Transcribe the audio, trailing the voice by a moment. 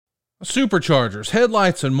Superchargers,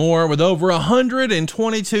 headlights, and more. With over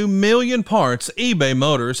 122 million parts, eBay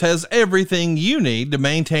Motors has everything you need to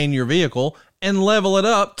maintain your vehicle and level it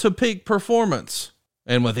up to peak performance.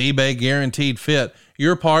 And with eBay Guaranteed Fit,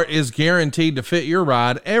 your part is guaranteed to fit your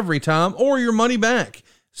ride every time or your money back.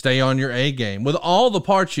 Stay on your A game with all the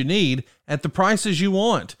parts you need at the prices you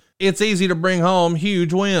want. It's easy to bring home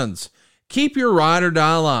huge wins. Keep your ride or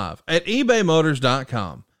die alive at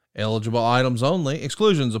ebaymotors.com. Eligible items only.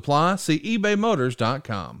 Exclusions apply. See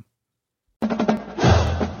ebaymotors.com.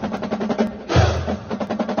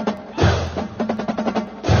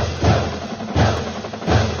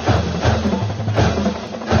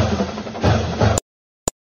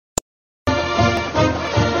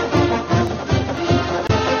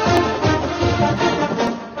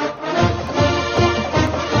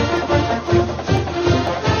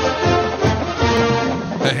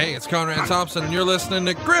 Hey, it's Conrad Thompson, and you're listening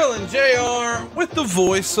to Grillin' JR with the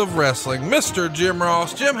voice of wrestling, Mr. Jim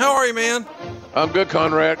Ross. Jim, how are you, man? I'm good,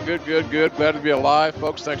 Conrad. Good. Glad to be alive,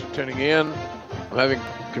 folks. Thanks for tuning in. I'm having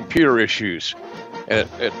computer issues.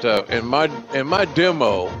 In my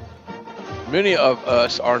demo, many of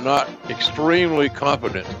us are not extremely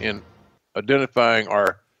competent in identifying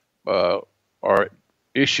our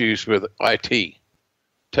issues with IT,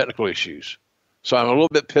 technical issues. So I'm a little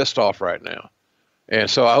bit pissed off right now. And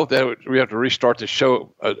so I hope that we have to restart the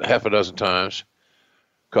show half a dozen times,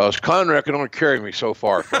 because Conrad can only carry me so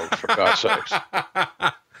far, folks, for God's sakes.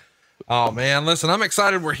 Oh, man. Listen, I'm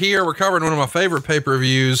excited we're here. We're covering one of my favorite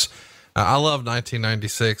pay-per-views. I love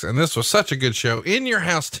 1996, and this was such a good show. In Your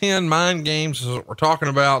House 10 Mind Games is what we're talking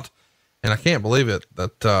about, and I can't believe it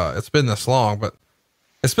that it's been this long, but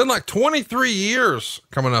it's been like 23 years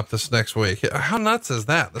coming up this next week. How nuts is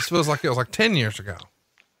that? This feels like it was like 10 years ago.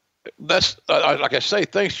 That's like I say,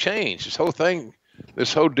 things change. This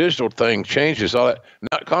whole digital thing changes. All that.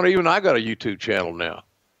 Now, Connor, even I got a YouTube channel now.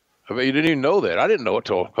 I mean, you didn't even know that. I didn't know it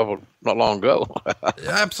till not long ago.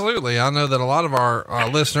 Yeah, absolutely. I know that a lot of our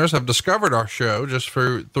listeners have discovered our show just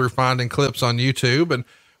through finding clips on YouTube, and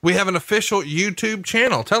we have an official YouTube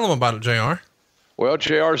channel. Tell them about it, JR. Well,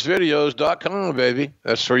 jrsvideos.com, baby.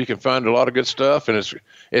 That's where you can find a lot of good stuff, and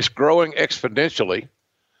it's growing exponentially,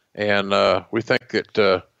 and we think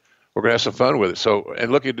that we're going to have some fun with it. So,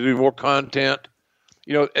 and looking to do more content,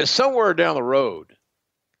 and somewhere down the road,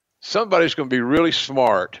 somebody's going to be really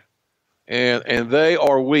smart, and they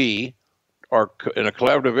or we are in a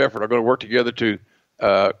collaborative effort are going to work together to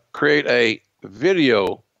create a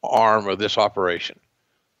video arm of this operation,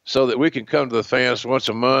 so that we can come to the fans once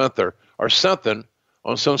a month or something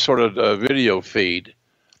on some sort of video feed.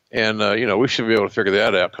 And, we should be able to figure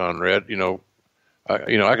that out, Conrad. I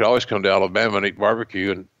could always come to Alabama and eat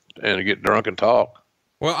barbecue and get drunk and talk.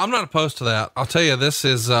 Well, I'm not opposed to that. I'll tell you, this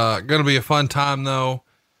is going to be a fun time, though.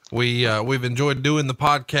 We've enjoyed doing the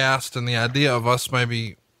podcast, and the idea of us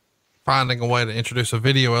maybe finding a way to introduce a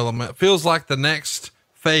video element feels like the next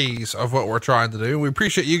phase of what we're trying to do. We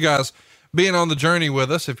appreciate you guys being on the journey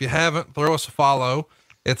with us. If you haven't, throw us a follow.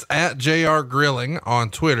 It's at JR Grilling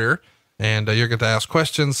on Twitter, and you'll get to ask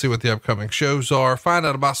questions, see what the upcoming shows are, find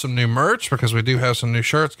out about some new merch, because we do have some new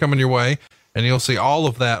shirts coming your way. And you'll see all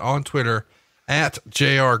of that on Twitter at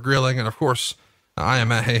JR Grilling. And of course, I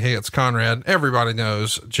am at Hey, it's Conrad. Everybody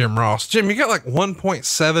knows Jim Ross. Jim, you got like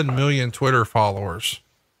 1.7 million Twitter followers.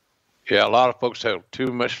 Yeah. A lot of folks have too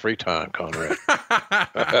much free time, Conrad.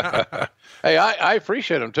 Hey, I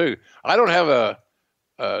appreciate them too. I don't have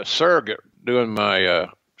a surrogate doing my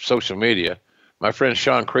social media. My friend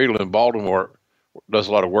Sean Creedle in Baltimore does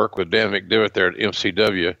a lot of work with Dan McDevitt there at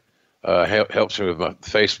MCW. Helps me with my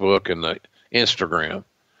Facebook and the Instagram.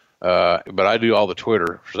 But I do all the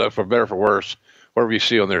Twitter. So for better or for worse, whatever you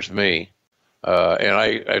see on there's me. And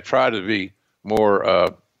I try to be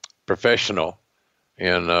more professional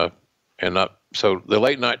and not, so the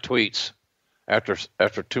late night tweets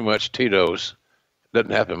after too much Tito's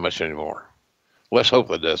doesn't happen much anymore. Let's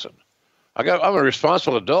hope it doesn't. I'm a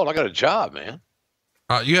responsible adult. I got a job, man.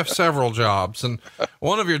 You have several jobs, and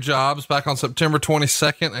one of your jobs back on September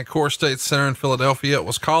 22nd at Core State Center in Philadelphia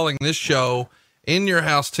was calling this show In Your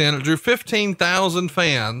House 10. It drew 15,000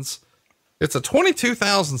 fans. It's a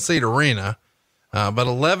 22,000 seat arena, but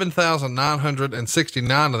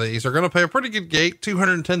 11,969 of these are going to pay a pretty good gate,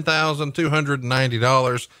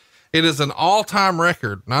 $210,290. It is an all-time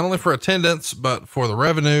record, not only for attendance, but for the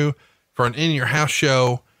revenue for an In Your House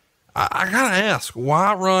show. I gotta ask,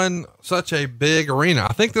 why run such a big arena?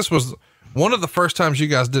 I think this was one of the first times you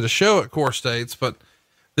guys did a show at Core States, but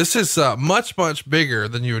this is much, much bigger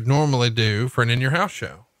than you would normally do for an In Your House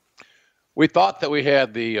show. We thought that we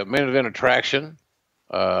had the main event attraction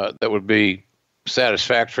that would be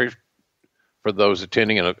satisfactory for those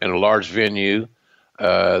attending in a large venue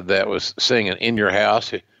that was singing in your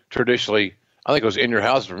house. Traditionally, I think it was in your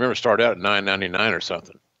house. Remember, started out at $9.99 or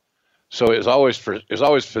something. So it was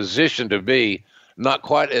always positioned to be not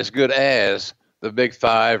quite as good as the Big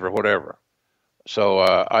Five or whatever. So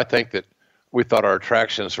I think that we thought our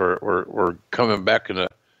attractions were coming back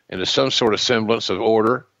into some sort of semblance of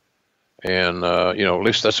order, and at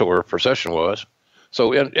least that's what our procession was.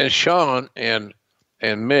 So and Shawn and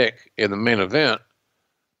Mick in the main event,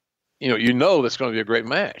 that's going to be a great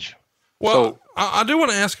match. Well, so, I do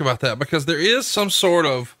want to ask about that because there is some sort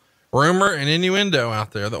of rumor and innuendo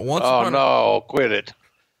out there that once. Oh no, quit it.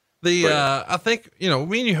 I think, me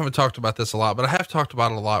and you haven't talked about this a lot, but I have talked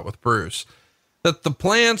about it a lot with Bruce, that the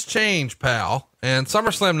plans change, pal. And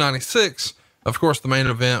SummerSlam 96, of course, the main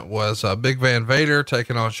event was Big Van Vader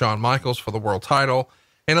taking on Shawn Michaels for the world title.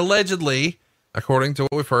 And allegedly, according to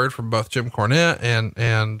what we've heard from both Jim Cornette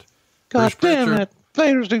and God damn it,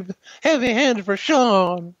 Vader's too heavy-handed for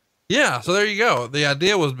Shawn. Yeah, so there you go. The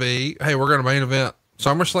idea was hey, we're going to main event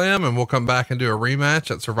SummerSlam, and we'll come back and do a rematch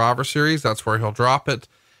at Survivor Series. That's where he'll drop it.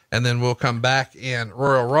 And then we'll come back in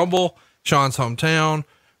Royal Rumble, Shawn's hometown.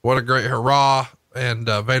 What a great hurrah. And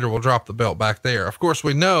Vader will drop the belt back there. Of course,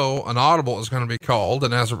 we know an audible is going to be called.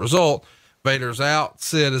 And as a result, Vader's out,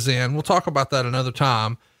 Sid is in. We'll talk about that another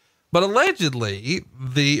time. But allegedly,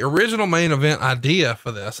 the original main event idea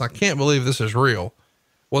for this, I can't believe this is real,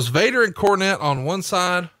 was Vader and Cornette on one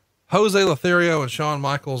side, Jose Lothario and Shawn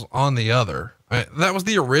Michaels on the other. That was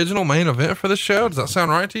the original main event for this show. Does that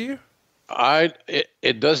sound right to you?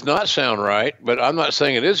 It does not sound right, but I'm not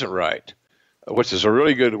saying it isn't right, which is a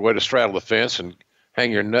really good way to straddle the fence and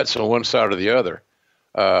hang your nuts on one side or the other.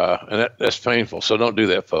 And that's painful. So don't do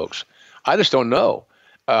that, folks. I just don't know.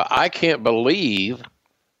 I can't believe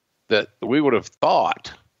that we would have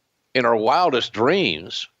thought in our wildest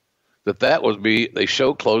dreams that would be a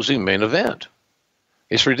show closing main event.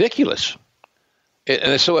 It's ridiculous.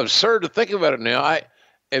 And it's so absurd to think about it now.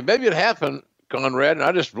 And maybe it happened, Conrad, and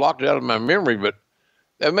I just blocked it out of my memory, but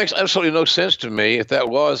that makes absolutely no sense to me if that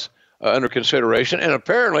was under consideration. And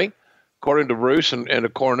apparently, according to Bruce and to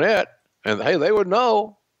Cornette, and hey, they would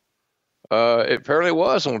know, it apparently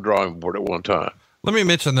was on the drawing board at one time. Let me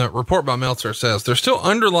mention the report by Meltzer says there's still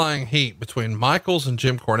underlying heat between Michaels and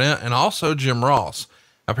Jim Cornette and also Jim Ross.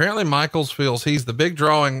 Apparently Michaels feels he's the big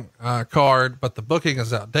drawing card, but the booking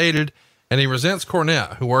is outdated, and he resents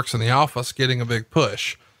Cornette, who works in the office, getting a big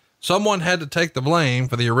push. Someone had to take the blame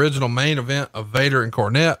for the original main event of Vader and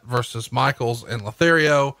Cornette versus Michaels and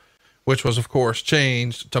Lothario, which was of course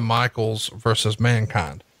changed to Michaels versus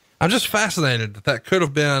Mankind. I'm just fascinated that could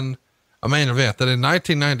have been a main event, that in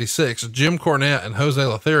 1996, Jim Cornette and Jose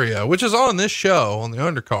Lothario, which is on this show on the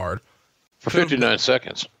undercard, for 59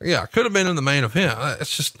 seconds. Yeah. Could have been in the main event.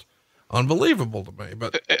 It's just unbelievable to me,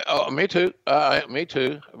 but me too. Me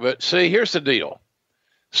too. But see, here's the deal.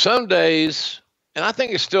 Some days, and I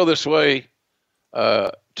think it's still this way,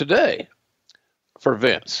 today for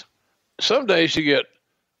Vince, some days you get,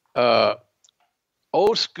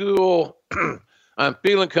 old school. I'm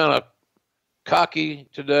feeling kind of cocky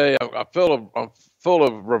today. I'm full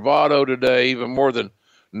of bravado today, even more than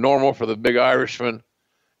normal for the big Irishman.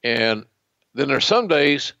 And then there's some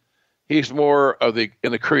days he's more of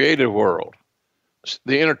in the creative world,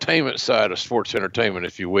 the entertainment side of sports entertainment,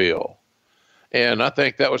 if you will. And I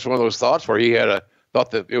think that was one of those thoughts where he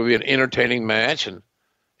thought that it would be an entertaining match.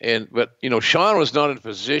 But Shawn was not in a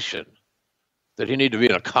position that he needed to be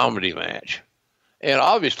in a comedy match. And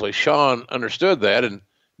obviously Shawn understood that and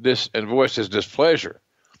voiced his displeasure.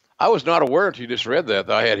 I was not aware until you just read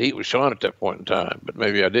that I had heat with Shawn at that point in time, but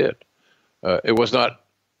maybe I did.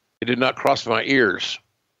 It did not cross my ears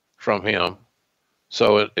from him.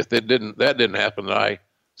 So if that didn't happen, then I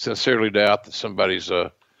sincerely doubt that somebody's,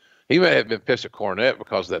 he may have been pissed at Cornette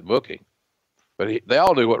because of that booking, but they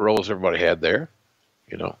all knew what roles everybody had there,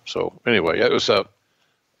 So anyway, it was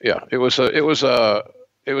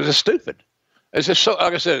stupid. It's just so,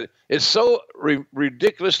 like I said, it's so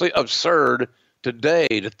ridiculously absurd today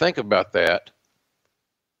to think about that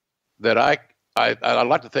I'd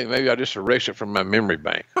like to think maybe I just erased it from my memory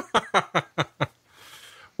bank.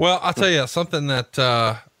 Well, I'll tell you something that,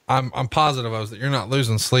 I'm positive of is that you're not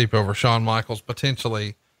losing sleep over Shawn Michaels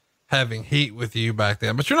potentially having heat with you back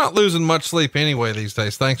then, but you're not losing much sleep anyway these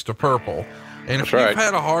days, thanks to Purple. And if you've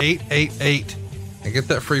had a hard 888 and get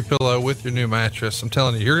that free pillow with your new mattress, I'm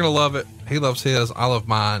telling you, you're going to love it. He loves his. I love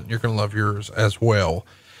mine. You're going to love yours as well.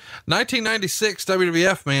 1996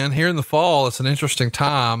 WWF, man, here in the fall. It's an interesting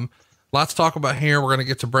time. Lots to talk about here. We're going to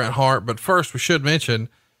get to Bret Hart, but first we should mention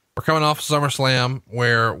We're coming off SummerSlam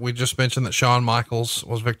where we just mentioned that Shawn Michaels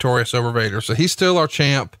was victorious over Vader. So he's still our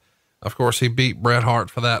champ. Of course, he beat Bret Hart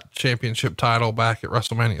for that championship title back at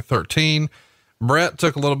WrestleMania 13. Bret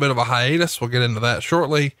took a little bit of a hiatus. We'll get into that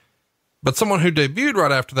shortly. But someone who debuted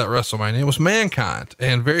right after that WrestleMania was Mankind.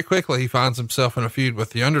 And very quickly, he finds himself in a feud with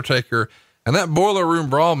The Undertaker. And that Boiler Room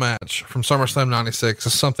Brawl match from SummerSlam 96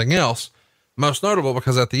 is something else. Most notable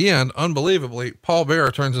because at the end, unbelievably, Paul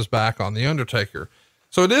Bearer turns his back on The Undertaker.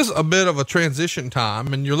 So it is a bit of a transition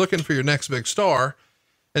time, and you're looking for your next big star.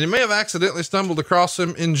 And you may have accidentally stumbled across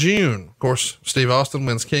him in June. Of course, Steve Austin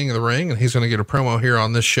wins King of the Ring, and he's going to get a promo here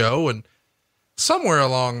on this show. And somewhere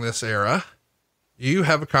along this era, you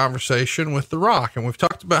have a conversation with The Rock. And we've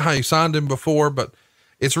talked about how you signed him before, but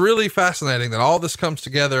it's really fascinating that all this comes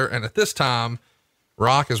together. And at this time,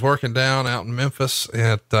 Rock is working down out in Memphis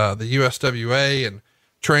at the USWA and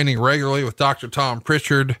training regularly with Dr. Tom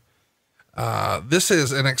Pritchard. This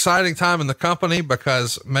is an exciting time in the company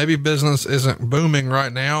because maybe business isn't booming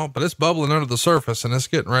right now, but it's bubbling under the surface and it's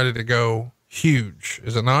getting ready to go huge.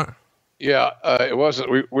 Is it not? Yeah. It wasn't,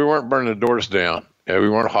 we weren't burning the doors down. We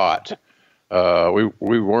weren't hot.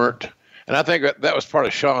 We weren't. And I think that was part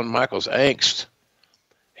of Shawn Michaels' angst.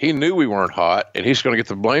 He knew we weren't hot, and he's going to get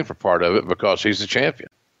the blame for part of it because he's the champion.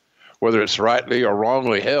 Whether it's rightly or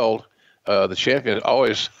wrongly held, the champion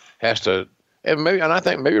always has to, and I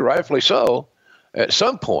think maybe rightfully so, at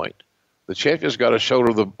some point, the champion's got to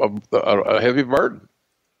shoulder a heavy burden.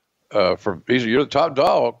 You're the top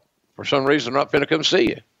dog. For some reason, they're not going to come see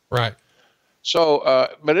you. Right. So,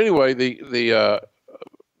 but anyway, the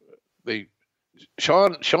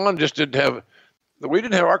Shawn just didn't have. We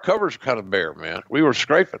didn't have our covers kind of bare, man. We were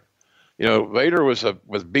scraping. Vader was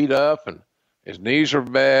beat up and his knees were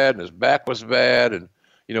bad and his back was bad. And,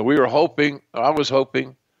 I was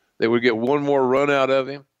hoping that we'd get one more run out of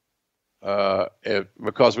him,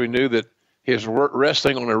 because we knew that his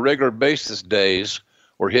wrestling on a regular basis days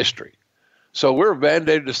were history. So we had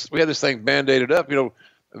this thing band-aided up.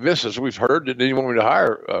 Vince, as we've heard, didn't want me to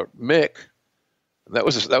hire Mick. That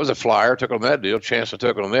was a flyer. Took on that deal. Chance I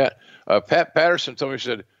took on that. Pat Patterson told me, he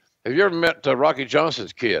said, "Have you ever met Rocky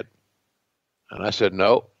Johnson's kid?" And I said,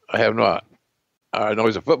 "No, I have not. I know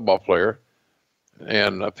he's a football player."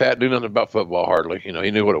 And Pat knew nothing about football hardly. He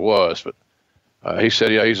knew what it was, but he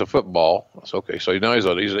said, "Yeah, he's a football." I said, "Okay." So now he's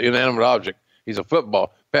an inanimate object. He's a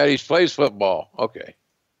football. Pat, he plays football. Okay.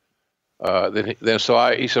 He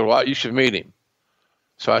said, "Well, you should meet him."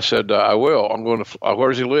 So I said, "I will. I'm going to, where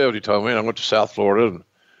does he live?" He told me, and I went to South Florida,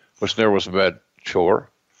 which never was a bad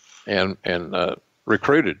chore, and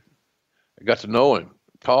recruited. I got to know him,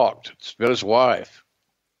 talked, met his wife,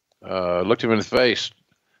 looked him in the face,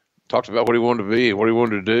 talked about what he wanted to be and what he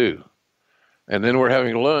wanted to do. And then we're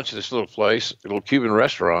having lunch at this little place, a little Cuban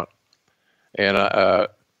restaurant. And I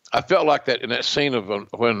felt like that in that scene of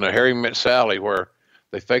when Harry Met Sally, where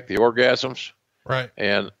they fake the orgasms. Right.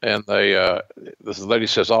 And this lady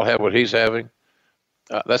says, "I'll have what he's having."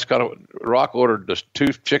 That's kind of, Rock ordered just 2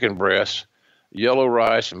 chicken breasts, yellow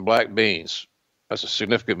rice, and black beans. That's a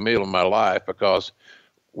significant meal in my life because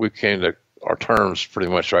we came to our terms pretty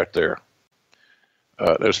much right there.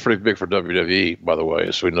 It was pretty big for WWE, by the way,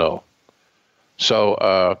 as we know.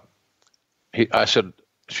 So she said,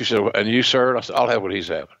 "And you, sir?" And I said, "I'll have what he's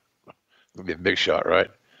having." It'll be a big shot, right?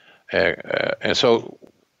 And so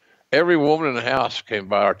every woman in the house came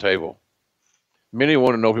by our table. Many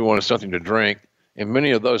wanted to know if we wanted something to drink, and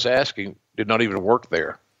many of those asking did not even work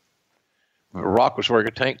there. But Rock was wearing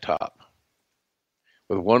a tank top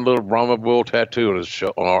with one little Brahma bull tattoo on his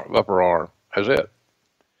upper arm. That's it.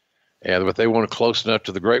 But they wanted close enough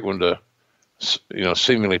to the great one to,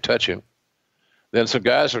 seemingly touch him. Then some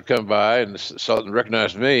guys would come by and saw and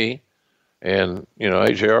recognized me, and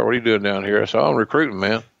 "Hey, JR, what are you doing down here?" I said, "I'm recruiting,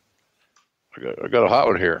 man. I got a hot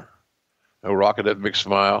one here." Rock had that big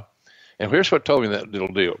smile. And here's what told me that little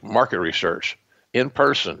deal: market research, in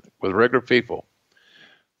person with regular people.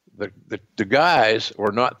 The guys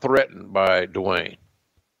were not threatened by Dwayne.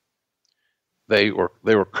 They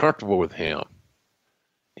were comfortable with him.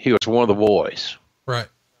 He was one of the boys. Right.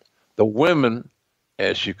 The women,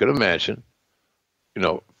 as you could imagine,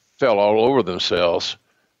 fell all over themselves,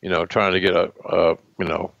 trying to get a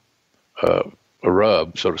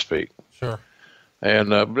rub, so to speak. Sure. And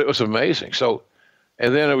but it was amazing. So,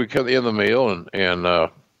 and then we come to the end of the meal, and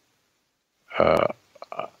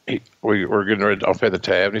we were getting ready to pay the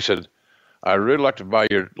tab, and he said, "I'd really like to buy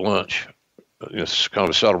your lunch. It's kind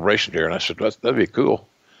of a celebration here." And I said, "That'd be cool."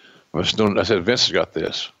 I said, "Vince has got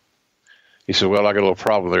this." He said, "Well, I got a little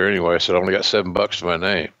problem there anyway." I said, "I only got $7 to my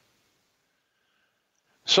name."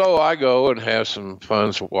 So I go and have some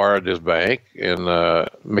funds wired to his bank and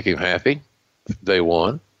make him happy day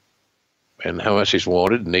one, and how much he's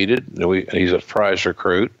wanted, needed. And he's a prize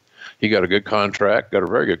recruit. He got a good contract, got a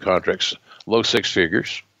very good contract, low six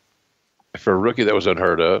figures. For a rookie, that was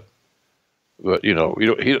unheard of. But,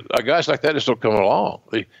 guys like that just don't come along.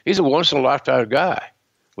 He's a once-in-a-lifetime guy.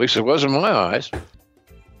 At least it was in my eyes.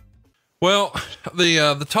 Well,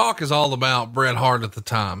 the talk is all about Bret Hart at the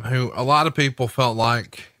time, who a lot of people felt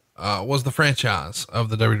like was the franchise of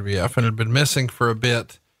the WWF and had been missing for a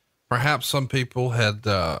bit. Perhaps some people had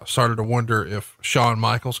started to wonder if Shawn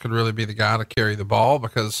Michaels could really be the guy to carry the ball,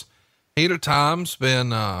 because he'd at times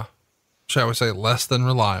been, shall we say, less than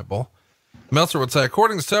reliable. Meltzer would say,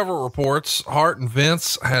 according to several reports, Hart and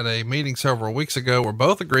Vince had a meeting several weeks ago where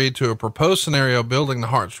both agreed to a proposed scenario building the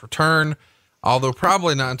Hart's return, although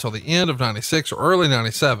probably not until the end of 96 or early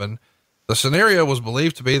 97. The scenario was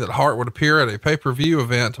believed to be that Hart would appear at a pay-per-view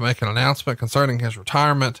event to make an announcement concerning his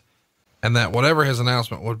retirement, and that whatever his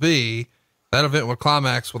announcement would be, that event would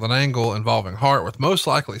climax with an angle involving Hart with most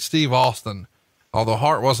likely Steve Austin, although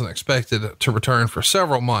Hart wasn't expected to return for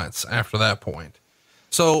several months after that point.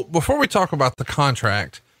 So before we talk about the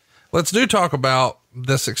contract, let's talk about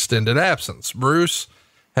this extended absence. Bruce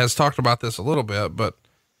has talked about this a little bit, but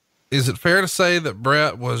is it fair to say that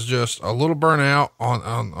Bret was just a little burnt out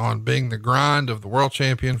on being the grind of the world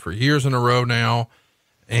champion for years in a row now,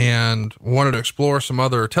 and wanted to explore some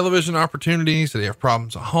other television opportunities? Did he have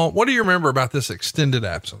problems at home? What do you remember about this extended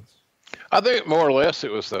absence? I think more or less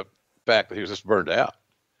it was the fact that he was just burned out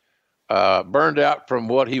from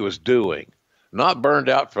what he was doing, not burned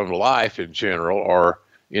out from life in general, or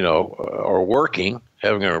working,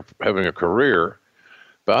 having a career.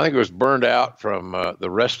 But I think it was burned out from the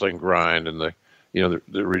wrestling grind and the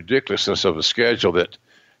ridiculousn's of a schedule that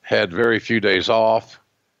had very few days off,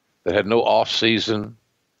 that had no off season.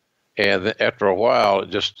 And after a while,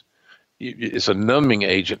 it's a numbing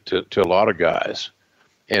agent to a lot of guys,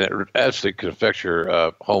 and it absolutely can affect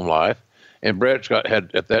your home life. And Bret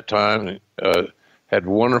had at that time had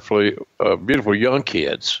wonderfully beautiful young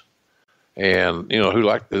kids, and who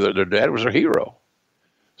liked their dad was their hero.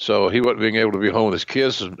 So he wasn't being able to be home with his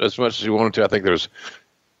kids as much as he wanted to. I think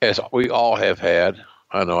as we all have had,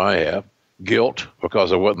 I know I have, guilt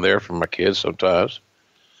because I wasn't there for my kids sometimes.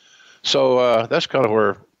 So that's kind of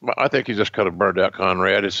where I think he just kind of burned out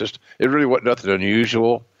Conrad. It really wasn't nothing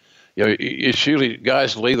unusual. It's usually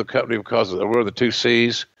guys leave the company because of one of the two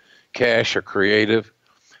C's, cash or creative.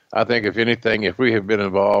 I think if anything, if we had been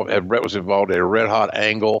involved, if Bret was involved in a red hot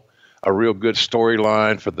angle, a real good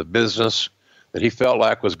storyline for the business that he felt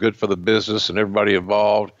like was good for the business and everybody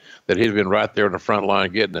involved, that he'd been right there in the front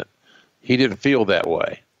line getting it. He didn't feel that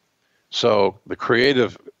way. So the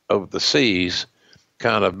creative of the C's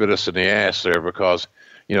kind of bit us in the ass there, because,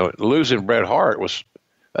 losing Bret Hart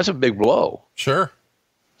that's a big blow. Sure.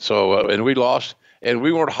 So, and we lost, and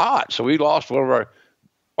we weren't hot. So we lost one of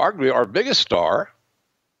arguably our biggest star,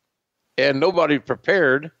 and nobody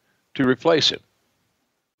prepared to replace him.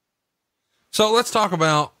 So let's talk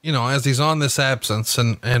about, as he's on this absence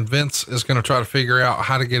and Vince is going to try to figure out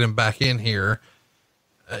how to get him back in here.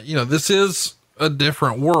 This is a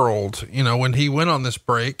different world. When he went on this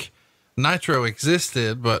break, Nitro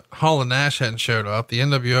existed, but Hall and Nash hadn't showed up. The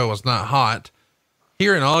NWO was not hot.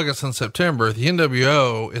 Here in August and September, the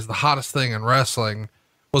NWO is the hottest thing in wrestling.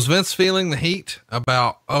 Was Vince feeling the heat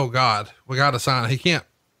about, oh God, we got to sign? He can't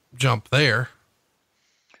jump there.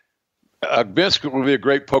 Vince will be a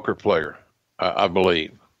great poker player, I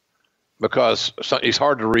believe, because he's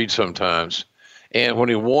hard to read sometimes. And when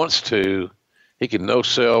he wants to, he can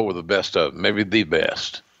no-sell with the best of them, maybe the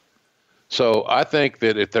best. So I think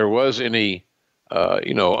that if there was any,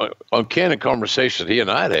 uncanny conversation he and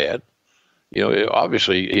I had,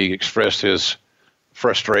 obviously he expressed his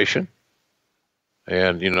frustration,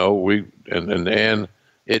 and, and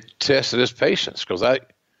it tested his patience. Cause I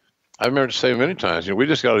remember saying many times, we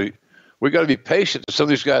got to be patient to some of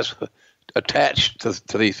these guys attached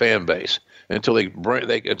to the fan base until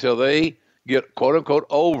they get quote unquote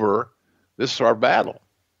over. This is our battle.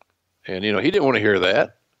 And, he didn't want to hear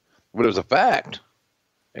that, but it was a fact.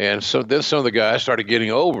 And so then some of the guys started getting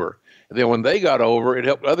over. And then when they got over, it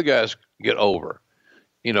helped other guys get over.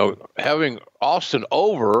 Having Austin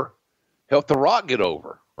over helped The Rock get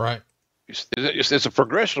over. Right. It's a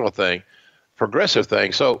progressive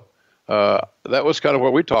thing. So that was kind of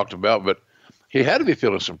what we talked about, but he had to be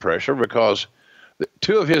feeling some pressure because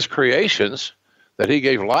two of his creations that he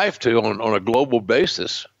gave life to on a global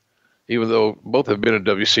basis, even though both have been in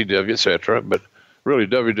WCW, et cetera, but really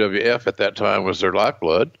WWF at that time was their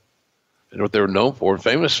lifeblood and what they were known for and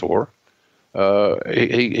famous for.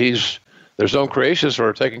 he's there's own creations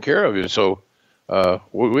are taking care of you. So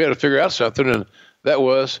we had to figure out something, and that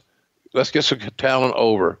was let's get some talent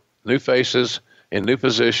over, new faces in new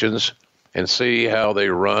positions, and see how they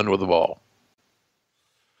run with the ball.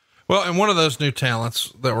 Well, and one of those new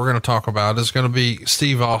talents that we're going to talk about is going to be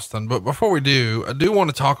Steve Austin. But before we do, I do want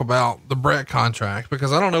to talk about the Brett contract,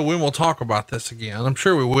 because I don't know when we'll talk about this again. I'm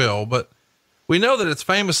sure we will, but we know that it's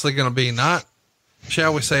famously going to be not,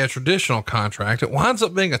 shall we say, a traditional contract. It winds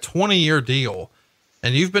up being a 20-year deal.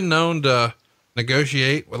 And you've been known to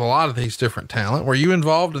negotiate with a lot of these different talent. Were you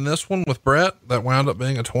involved in this one with Brett that wound up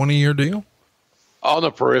being a 20-year deal? On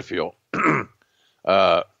the peripheral.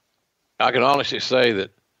 I can honestly say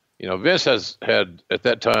that, Vince had at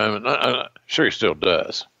that time, and I'm sure he still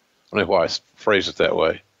does. I don't know why I phrase it that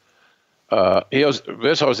way.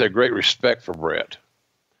 Vince always had great respect for Brett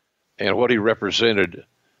and what he represented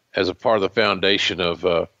as a part of the foundation of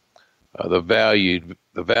the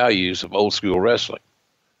values of old school wrestling.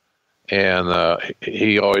 And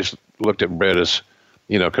he always looked at Brett as,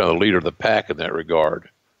 kind of the leader of the pack in that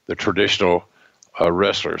regard, the traditional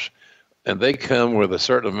wrestlers. And they come with a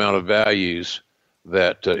certain amount of values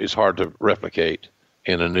that is hard to replicate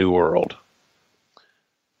in a new world,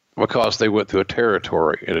 because they went through a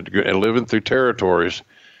territory, and living through territories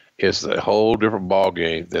is a whole different ball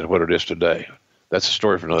game than what it is today. That's a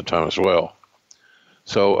story for another time as well.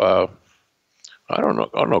 So I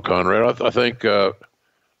don't know, Conrad. I think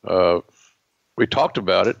we talked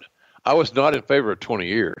about it. I was not in favor of 20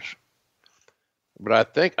 years,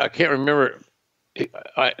 but I can't remember.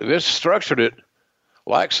 This structured it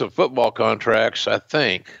like some football contracts, I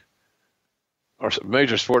think, or some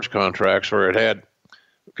major sports contracts, where it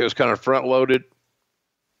was kind of front loaded.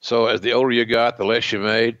 So as the older you got, the less you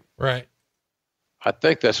made. Right. I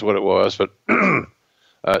think that's what it was, but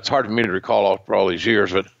it's hard for me to recall for all these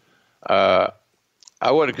years. But I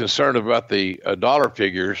wasn't concerned about the dollar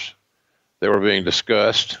figures that were being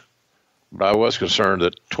discussed, but I was concerned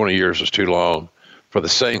that 20 years was too long for the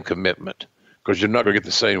same commitment, because you're not going to get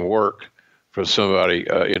the same work from somebody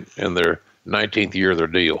in their 19th year of their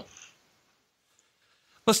deal.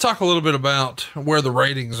 Let's talk a little bit about where the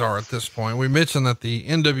ratings are at this point. We mentioned that the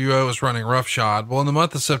NWO is running roughshod. Well, in the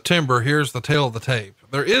month of September, here's the tail of the tape.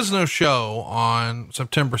 There is no show on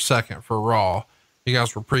September 2nd for Raw. You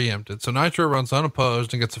guys were preempted. So Nitro runs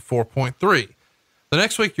unopposed and gets a 4.3. The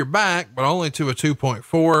next week you're back, but only to a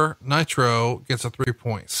 2.4. Nitro gets a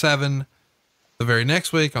 3.7. The very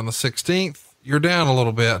next week on the 16th, you're down a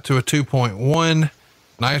little bit to a 2.1.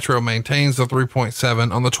 Nitro maintains the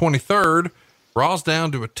 3.7. On the 23rd, Raw's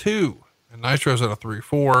down to a 2 and Nitro's at a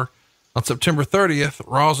 3.4. On September 30th,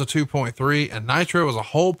 Raw's a 2.3 and Nitro is a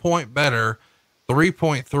whole point better,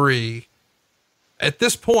 3.3. At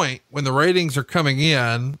this point, when the ratings are coming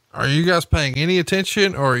in, are you guys paying any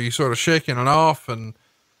attention, or are you sort of shaking it off and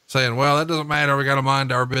saying, well, that doesn't matter, we got to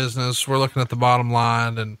mind our business, we're looking at the bottom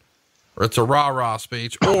line, or it's a rah-rah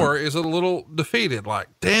speech, or is it a little defeated? Like,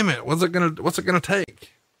 damn it, what's it going to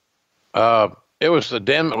take? It was the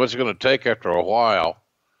damn it, what's it going to take after a while.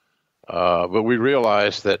 But we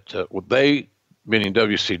realized that they, meaning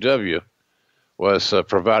WCW, was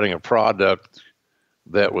providing a product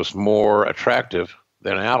that was more attractive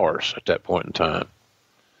than ours at that point in time.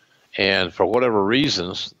 And for whatever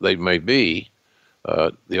reasons they may be,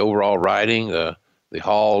 the overall writing, the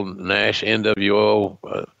Hall, Nash,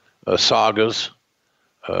 NWO sagas,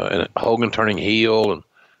 and Hogan turning heel and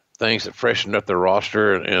things that freshened up their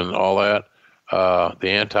roster and all that, the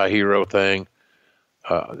anti-hero thing,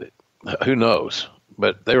 who knows?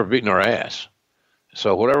 But they were beating our ass.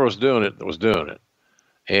 So whatever was doing it, was doing it.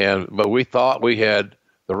 But we thought we had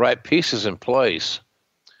the right pieces in place,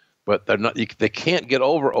 but they're not. They can't get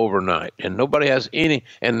over overnight, and nobody has any.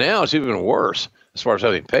 And now it's even worse as far as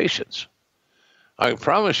having patience. I can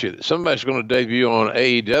promise you that somebody's going to debut on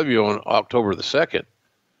AEW on October the 2nd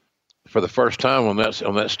for the first time on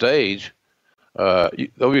that stage.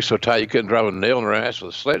 They'll be so tight you couldn't drive a nail in their ass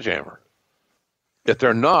with a sledgehammer. If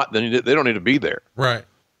they're not, then they don't need to be there, right?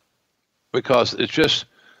 Because it's just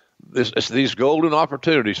it's these golden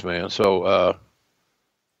opportunities, man. So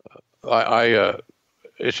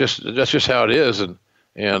it's just that's just how it is, and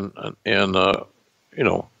you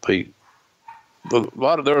know there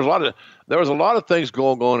was a lot of things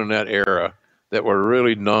going on in that era that were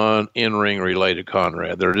really non-in-ring related,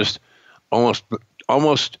 Conrad. They're just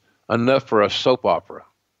almost enough for a soap opera.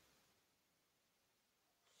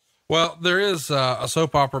 Well, there is a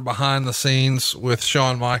soap opera behind the scenes with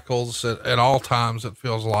Shawn Michaels at all times, it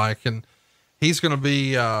feels like, and he's going to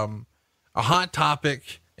be a hot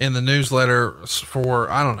topic in the newsletter for,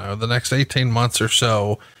 I don't know, the next 18 months or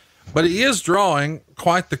so. but he is drawing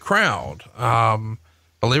quite the crowd.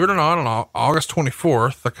 Believe it or not, on August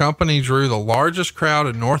 24th, the company drew the largest crowd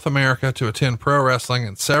in North America to attend pro wrestling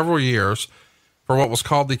in several years for what was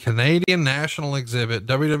called the Canadian National Exhibit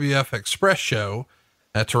WWF Express Show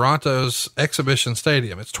at Toronto's Exhibition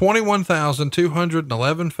Stadium. It's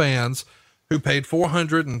 21,211 fans who paid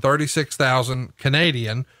 436,000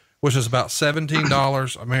 Canadian, which is about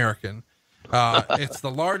 $17 American. It's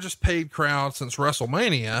the largest paid crowd since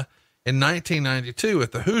WrestleMania in 1992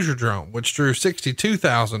 at the Hoosier Dome, which drew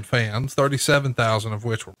 62,000 fans, 37,000 of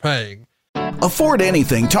which were paying. Afford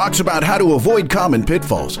Anything talks about how to avoid common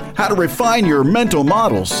pitfalls, how to refine your mental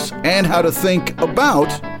models, and how to think about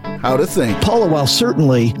how to think. Paula, while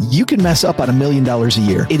certainly you can mess up on $1 million a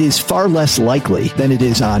year, it is far less likely than it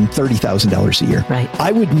is on $30,000 a year. Right.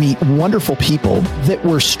 I would meet wonderful people that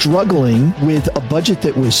were struggling with a budget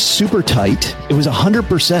that was super tight. It was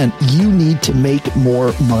 100%. You need to make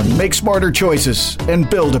more money. Make smarter choices and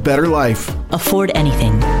build a better life. Afford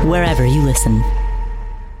Anything, wherever you listen.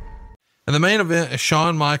 And the main event is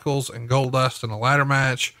Shawn Michaels and Goldust in a ladder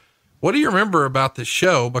match. What do you remember about this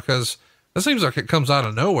show? Because it seems like it comes out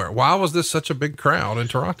of nowhere. Why was this such a big crowd in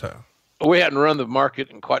Toronto? We hadn't run the market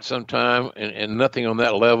in quite some time, and nothing on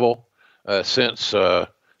that level since whatever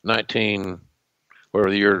the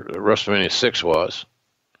year WrestleMania 6 was.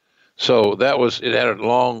 So it had a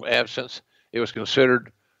long absence. It was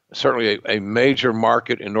considered certainly a major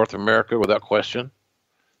market in North America without question.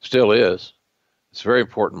 Still is. It's a very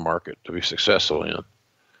important market to be successful in.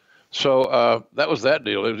 So that was that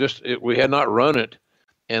deal. It was just we had not run it,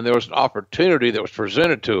 and there was an opportunity that was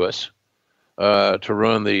presented to us to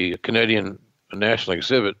run the Canadian National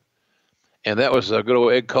Exhibit, and that was good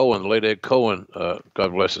old Ed Cohen, the late Ed Cohen,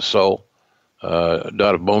 God bless his soul, died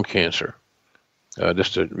of bone cancer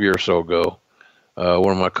just a year or so ago.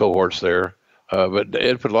 One of my cohorts there, but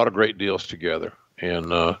Ed put a lot of great deals together,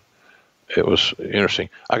 and it was interesting.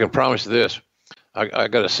 I can promise you this. I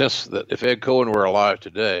got a sense that if Ed Cohen were alive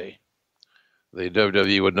today, the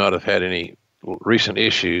WWE would not have had any recent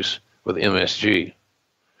issues with MSG,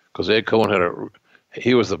 because Ed Cohen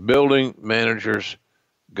he was the building manager's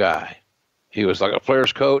guy. He was like a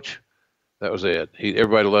player's coach. That was Ed.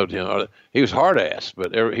 Everybody loved him. He was hard ass,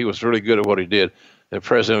 but he was really good at what he did. The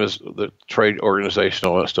president of the trade organization,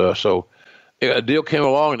 all that stuff. So a deal came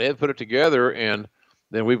along, and Ed put it together, and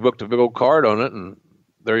then we booked a big old card on it, and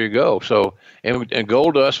there you go. So, and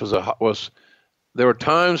Goldust was there were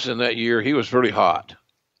times in that year he was really hot.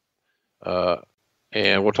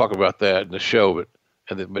 And we'll talk about that in the show,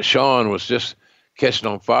 but Shawn was just catching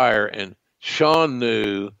on fire, and Shawn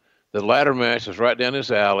knew the ladder match was right down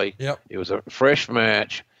his alley. Yep. It was a fresh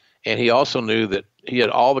match, and he also knew that he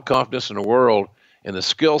had all the confidence in the world in the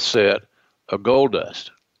skill set of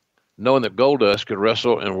Goldust, knowing that Goldust could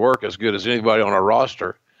wrestle and work as good as anybody on our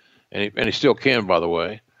roster. And he still can, by the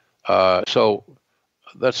way. So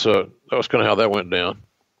that was kind of how that went down.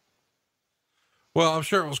 Well, I'm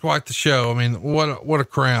sure it was quite the show. I mean, what a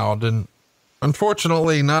crowd. And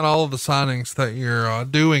unfortunately, not all of the signings that you're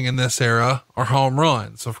doing in this era are home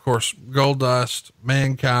runs. Of course, Goldust,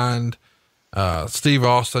 Mankind, Steve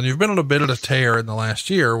Austin, you've been on a bit of a tear in the last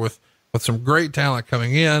year with some great talent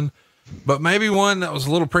coming in, but maybe one that was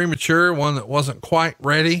a little premature, one that wasn't quite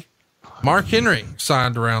ready. Mark Henry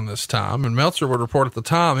signed around this time, and Meltzer would report at the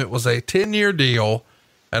time it was a 10-year deal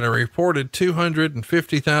at a reported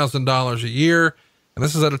 $250,000 a year. And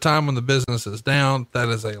this is at a time when the business is down. That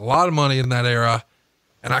is a lot of money in that era.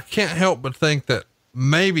 And I can't help but think that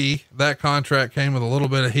maybe that contract came with a little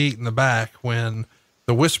bit of heat in the back when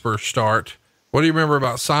the whispers start. What do you remember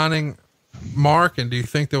about signing Mark? And do you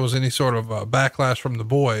think there was any sort of backlash from the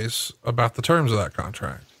boys about the terms of that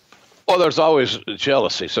contract? Well, there's always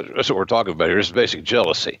jealousy. So that's what we're talking about here. It's basic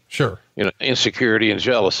jealousy. Sure. Insecurity and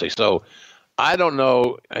jealousy. So I don't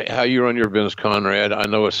know how you run your business, Conrad. I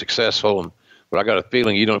know it's successful, but I got a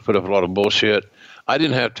feeling you don't put up a lot of bullshit. I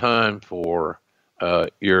didn't have time for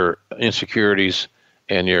your insecurities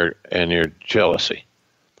and your jealousy.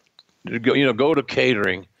 Go to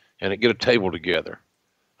catering and get a table together.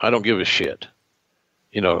 I don't give a shit.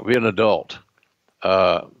 Be an adult.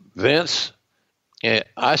 Vince,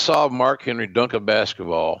 I saw Mark Henry dunk a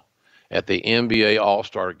basketball at the NBA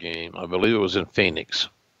All-Star game. I believe it was in Phoenix.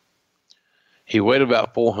 He weighed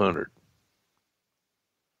about 400.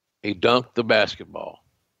 He dunked the basketball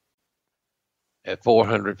at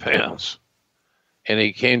 400 pounds. And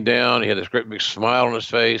he came down, he had this great big smile on his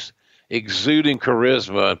face, exuding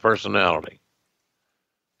charisma and personality.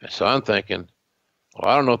 And so I'm thinking, well,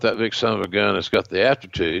 I don't know if that big son of a gun has got the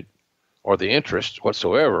aptitude or the interest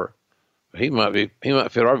whatsoever, he might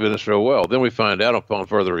fit our business real well. Then we find out upon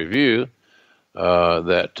further review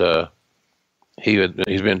that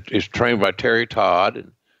he's trained by Terry Todd,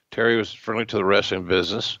 and Terry was friendly to the wrestling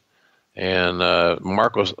business, and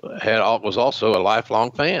Mark was also a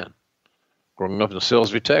lifelong fan, growing up in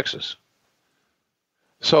Silsbee, Texas.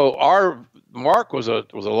 So Mark was a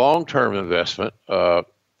long-term investment.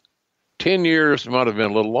 10 years might have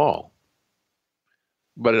been a little long,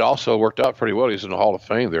 but it also worked out pretty well. He's in the Hall of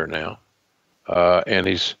Fame there now. And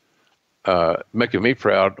he's making me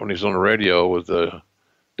proud when he's on the radio with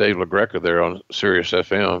Dave LaGreca there on Sirius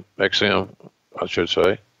XM, I should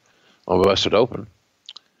say, on Busted Open.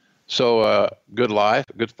 So good life,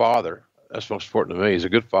 good father. That's most important to me. He's a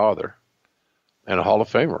good father and a Hall of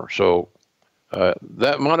Famer. So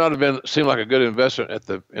that might not have seemed like a good investment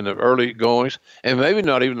in the early goings, and maybe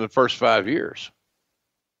not even the first 5 years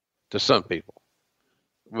to some people.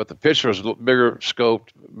 But the picture was bigger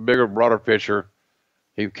scoped, bigger, broader picture.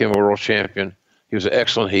 He became a world champion. He was an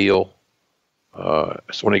excellent heel. So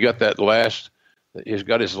when he got he's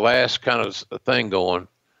got his last kind of thing going.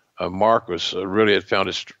 Mark was really had found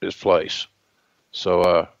his place.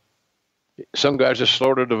 So some guys just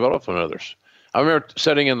slower to develop than others. I remember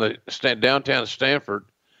sitting in the downtown Stanford,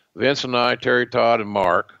 Vince and I, Terry Todd, and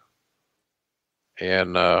Mark,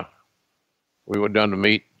 and we went down to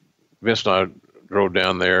meet. Vince and I drove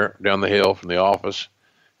down the hill from the office,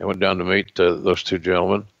 and went down to meet those two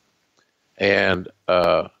gentlemen. And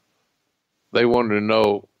Terry wanted to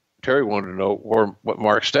know what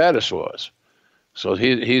Mark's status was. So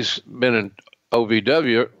he's been in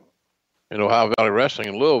OVW, in Ohio Valley Wrestling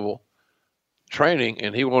in Louisville, training,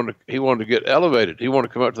 and he wanted to get elevated. He wanted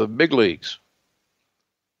to come up to the big leagues.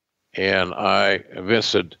 And Vince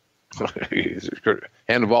said,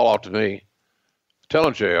 hand the ball off to me. Tell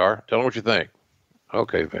him, JR. Tell him what you think.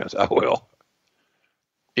 Okay, Vince, I will.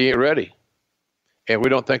 He ain't ready. And we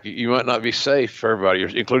don't think you might not be safe for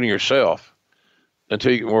everybody, including yourself,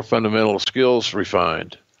 until you get more fundamental skills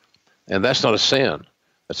refined. And that's not a sin.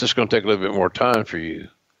 That's just going to take a little bit more time for you.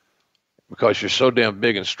 Because you're so damn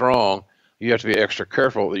big and strong, you have to be extra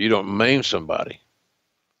careful that you don't maim somebody.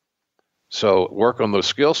 So work on those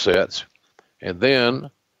skill sets, and then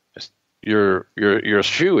you're a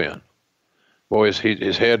shoe-in. Boy,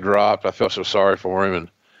 his head dropped. I felt so sorry for him, and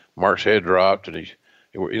Mark's head dropped, and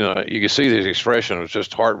you can see his expression was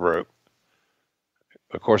just heartbroken.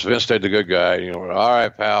 Of course, Vince stayed the good guy. All right,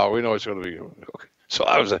 pal, we know it's going to be okay. So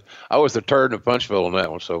I was the turd in the punchbowl on that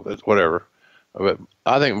one. So it's whatever. But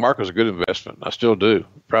I think Mark was a good investment. I still do.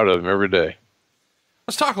 Proud of him every day.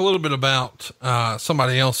 Let's talk a little bit about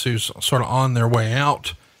somebody else who's sort of on their way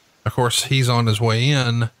out. Of course, he's on his way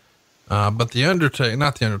in. But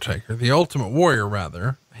the Ultimate Warrior,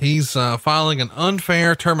 rather, he's filing an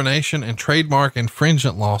unfair termination and trademark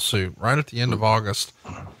infringement lawsuit right at the end of August.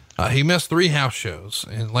 He missed 3 house shows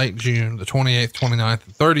in late June, the 28th, 29th,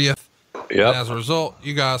 and 30th. Yep. And as a result,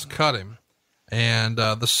 you guys cut him. And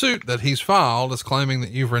the suit that he's filed is claiming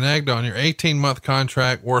that you've reneged on your 18-month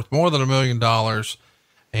contract worth more than $1 million.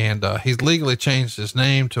 And he's legally changed his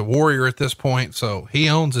name to Warrior at this point, so he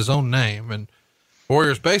owns his own name. And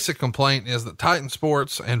Warrior's basic complaint is that Titan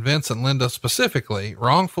Sports and Vince and Linda specifically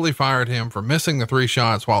wrongfully fired him for missing the 3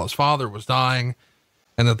 shots while his father was dying,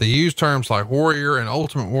 and that they use terms like Warrior and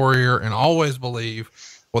Ultimate Warrior and Always Believe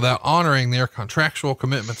without honoring their contractual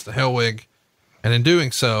commitments to Hellwig. And in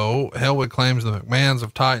doing so, Hellwig claims the McMahons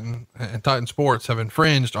of Titan and Titan Sports have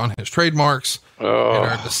infringed on his trademarks and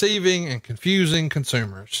are deceiving and confusing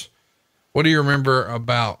consumers. What do you remember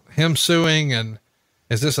about him suing, and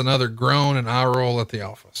is this another groan and eye roll at the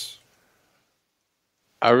office?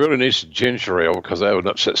 I really need some ginger ale because I have an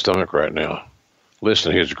upset stomach right now.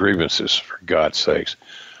 Listen to his grievances, for God's sakes.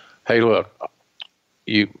 Hey, look,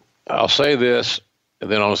 I'll say this, and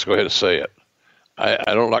then I'll just go ahead and say it.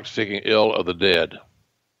 I don't like speaking ill of the dead.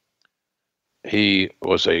 He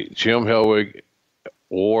was Jim Hellwig,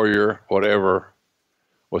 Warrior, whatever,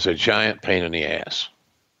 was a giant pain in the ass.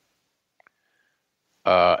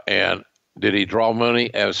 And did he draw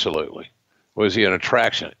money? Absolutely. Was he an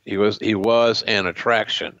attraction? He was an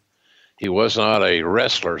attraction. He was not a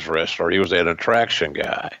wrestler's wrestler. He was an attraction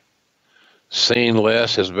guy. Seen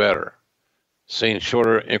less is better. Seen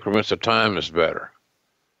shorter increments of time is better.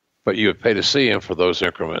 But you would pay to see him for those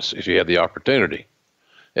increments if you had the opportunity,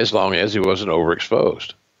 as long as he wasn't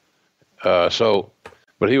overexposed.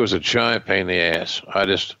 But he was a giant pain in the ass. I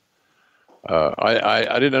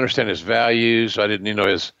didn't understand his values. I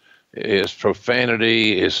didn't, his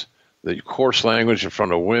profanity, the coarse language in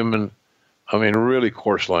front of women. I mean, really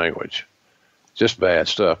coarse language. Just bad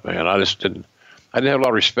stuff, man. I didn't have a lot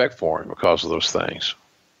of respect for him because of those things.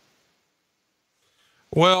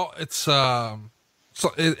 Well, it's a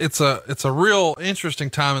real interesting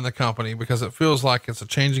time in the company because it feels like it's a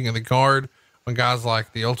changing of the guard when guys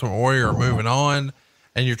like the Ultimate Warrior are moving on,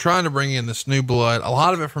 and you're trying to bring in this new blood. A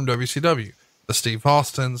lot of it from WCW, the Steve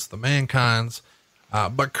Austins, the Mankinds.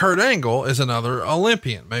 But Kurt Angle is another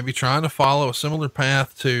Olympian, maybe trying to follow a similar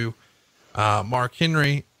path to Mark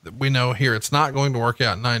Henry. We know here it's not going to work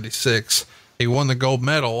out in 96. He won the gold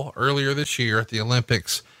medal earlier this year at the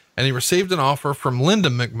Olympics, and he received an offer from Linda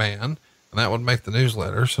McMahon, and that would make the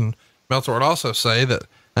newsletters. And Meltzer would also say that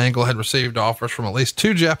Angle had received offers from at least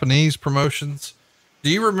 2 Japanese promotions. Do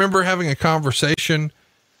you remember having a conversation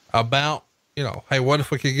about, hey, what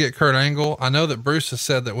if we could get Kurt Angle? I know that Bruce has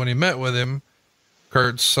said that when he met with him,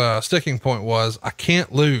 Kurt's sticking point was, I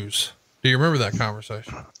can't lose. Do you remember that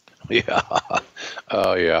conversation? Yeah.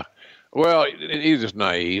 Oh, yeah. Well, he's just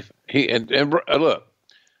naive. Look,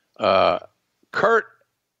 Kurt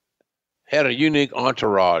had a unique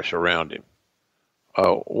entourage around him.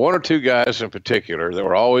 1 or 2 guys in particular that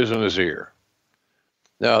were always in his ear.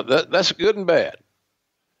 Now, that's good and bad.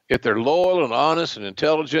 If they're loyal and honest and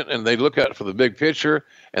intelligent and they look out for the big picture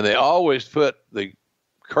and they always put the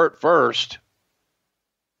Kurt first,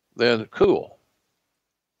 then cool.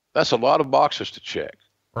 That's a lot of boxes to check.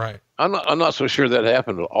 Right. I'm not so sure that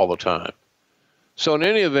happened all the time. So in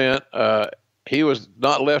any event, he was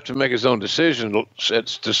not left to make his own decision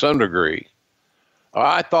to some degree.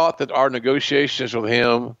 I thought that our negotiations with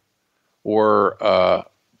him were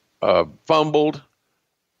fumbled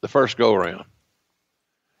the first go around.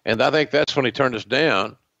 And I think that's when he turned us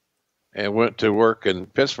down and went to work in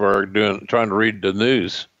Pittsburgh trying to read the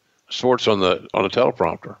news, sports on the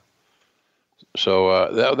teleprompter.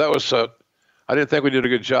 So that was I didn't think we did a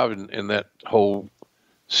good job in that whole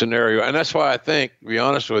scenario. And that's why I think, to be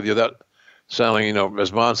honest with you, that sounding,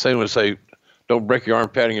 as Monson would say, don't break your arm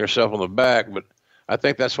patting yourself on the back. But I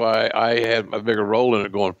think that's why I had a bigger role in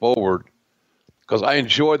it going forward, because I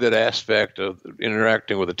enjoyed that aspect of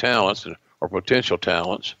interacting with the talents or potential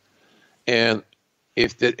talents. And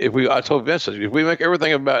I told Vince, if we make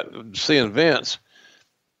everything about seeing Vince,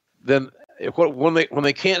 then when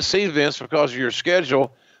they can't see Vince because of your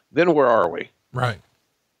schedule, then where are we? Right.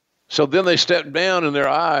 So then they step down in their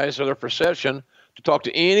eyes or their perception to talk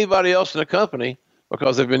to anybody else in the company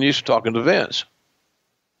because they've been used to talking to Vince.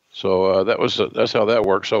 So that's how that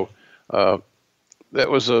worked. So we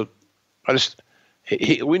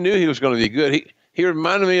knew he was going to be good. He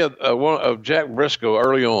reminded me of Jack Briscoe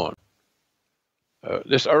early on.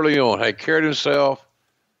 Just early on, he carried himself,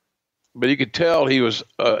 but you could tell he was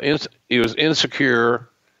insecure.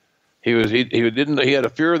 He had a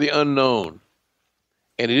fear of the unknown,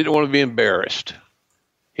 and he didn't want to be embarrassed.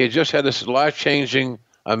 He had just had this life-changing,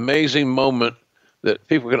 amazing moment that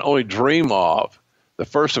people can only dream of. The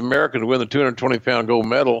first American to win the 220-pound gold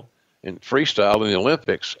medal in freestyle in the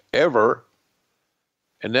Olympics ever.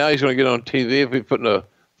 And now he's going to get on TV and be put in a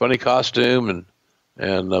funny costume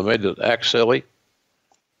and made to act silly.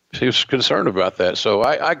 He was concerned about that. So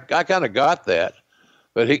I kind of got that,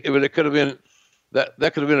 but it could have been that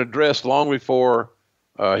could have been addressed long before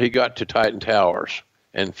he got to Titan Towers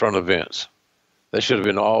in front of Vince. That should have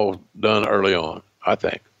been all done early on, I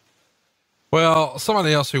think. Well,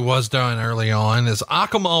 somebody else who was done early on is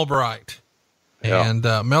Achim Albright. Yeah. And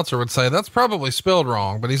Meltzer would say that's probably spelled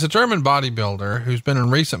wrong, but he's a German bodybuilder who's been in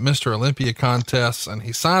recent Mr. Olympia contests, and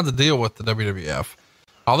he signed a deal with the WWF.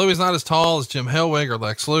 Although he's not as tall as Jim Hellwig or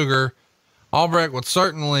Lex Luger, Albright would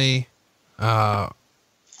certainly when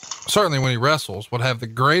he wrestles, would have the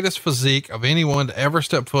greatest physique of anyone to ever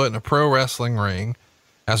step foot in a pro wrestling ring,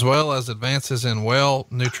 as well as advances in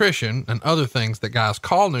nutrition and other things that guys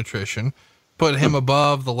call nutrition, put him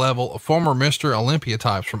above the level of former Mr. Olympia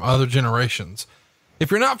types from other generations.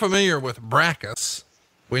 If you're not familiar with Brachus,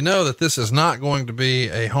 we know that this is not going to be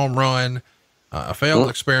a home run, a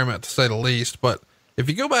failed experiment to say the least. But if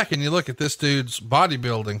you go back and you look at this dude's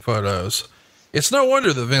bodybuilding photos, it's no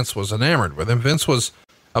wonder that Vince was enamored with him. Vince was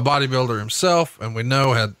a bodybuilder himself, and we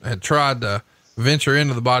know had tried to venture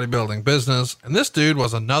into the bodybuilding business. And this dude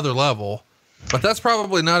was another level. But that's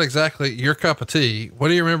probably not exactly your cup of tea. What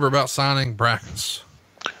do you remember about signing Brachus?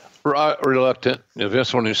 Reluctant.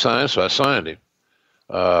 Vince wanted to sign, so I signed him.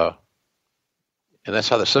 And that's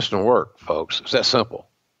how the system worked, folks. It's that simple.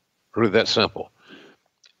 Really that simple.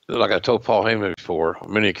 Like I told Paul Heyman before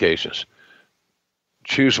on many occasions,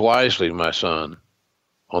 choose wisely, my son,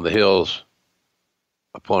 on the hills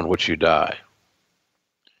upon which you die.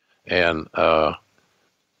 And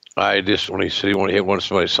when he said he wanted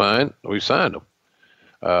somebody signed, we signed him.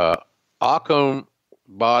 Achim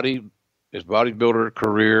his bodybuilder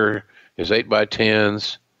career, his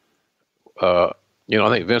 8x10s, I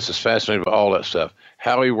think Vince is fascinated by all that stuff,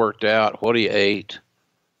 how he worked out, what he ate,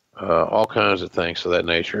 all kinds of things of that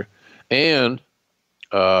nature. And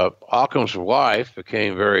Occam's wife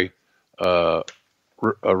became very a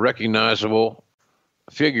recognizable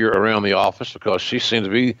figure around the office because she seemed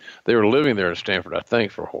to be, they were living there in Stanford, I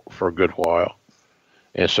think, for a good while.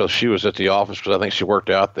 And so she was at the office because I think she worked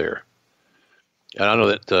out there. And I know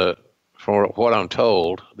that from what I'm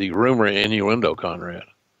told, the rumor and innuendo, Conrad,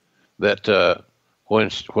 that when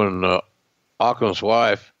Occam's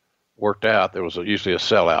wife worked out, there was usually a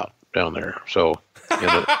sellout down there. So,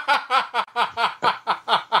 yeah.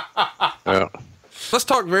 Let's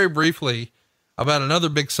talk very briefly about another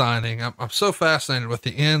big signing. I'm so fascinated with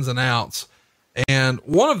the ins and outs. And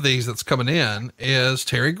one of these that's coming in is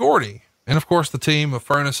Terry Gordy. And of course, the team of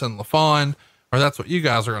Furness and LaFawn, or that's what you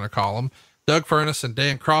guys are going to call them. Doug Furness and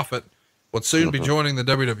Dan Crawford would soon be joining the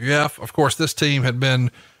WWF. Of course, this team had been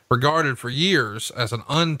regarded for years as an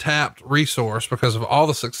untapped resource because of all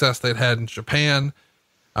the success they'd had in Japan.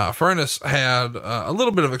 Furness had a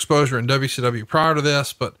little bit of exposure in WCW prior to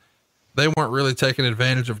this, but they weren't really taking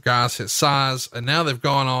advantage of guys his size. And now they've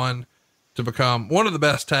gone on to become one of the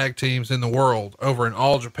best tag teams in the world over in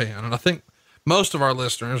All Japan. And I think most of our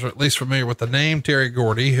listeners are at least familiar with the name Terry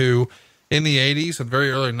Gordy, who in the 80s and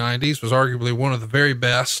very early 90s was arguably one of the very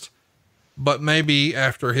best, but maybe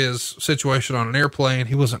after his situation on an airplane,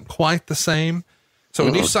 he wasn't quite the same. So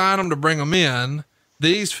when you sign them to bring them in,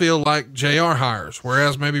 these feel like JR hires,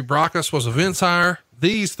 whereas maybe Brockus was a Vince hire.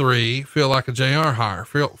 These three feel like a JR hire.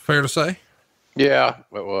 Fair to say? Yeah,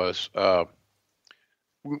 it was,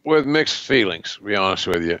 with mixed feelings, to be honest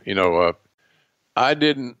with you.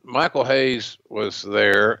 Michael Hayes was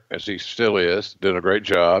there, as he still is, doing a great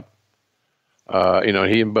job. He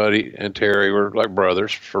and Buddy and Terry were like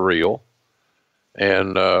brothers for real.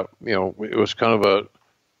 And, it was kind of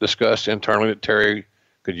discussed internally that Terry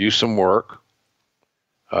could use some work.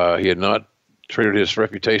 He had not treated his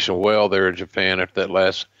reputation well there in Japan after that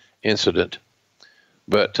last incident.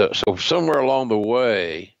 But so somewhere along the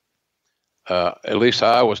way, at least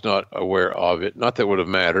I was not aware of it, not that it would have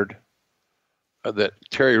mattered, that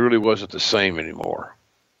Terry really wasn't the same anymore.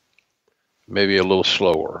 Maybe a little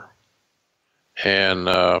slower. And,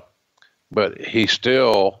 but he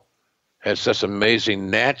still had such amazing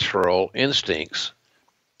natural instincts.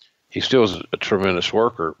 He still is a tremendous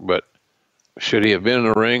worker, but should he have been in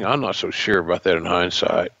the ring? I'm not so sure about that in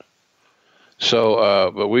hindsight.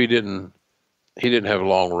 So, but he didn't have a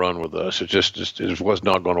long run with us. It was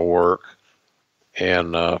not going to work.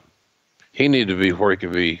 And, he needed to be where he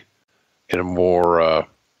could be in a more,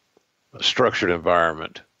 structured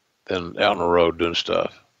environment than out on the road doing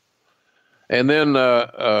stuff. And then,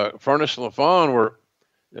 Furness and LaFawn were,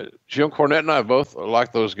 Jim Cornette and I both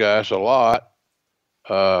like those guys a lot.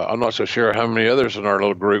 I'm not so sure how many others in our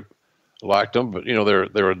little group liked them, but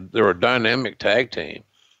they're a dynamic tag team,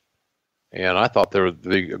 and I thought they would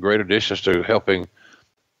be great additions to helping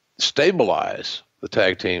stabilize the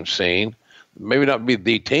tag team scene. Maybe not be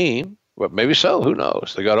the team, but maybe so. Who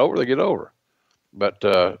knows? They got over, they get over. But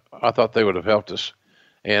I thought they would have helped us.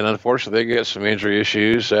 And unfortunately, they get some injury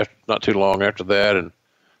issues not too long after that, and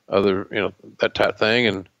other that type thing,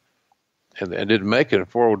 and didn't make it. And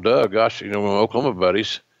poor old Doug, gosh, when Oklahoma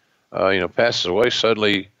buddies, passes away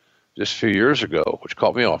suddenly just a few years ago, which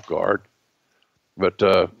caught me off guard. But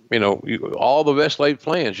all the best laid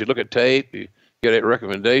plans. You look at tape, you get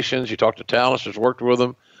recommendations, you talk to talents that's worked with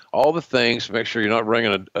them, all the things to make sure you're not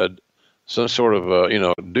bringing some sort of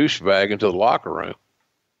douchebag into the locker room.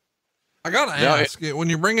 I gotta ask, when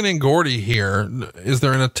you're bringing in Gordy here, is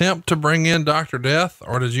there an attempt to bring in Dr. Death,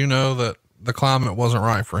 or did you know that the climate wasn't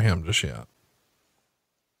right for him just yet?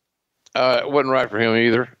 It wasn't right for him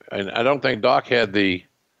either. And I don't think Doc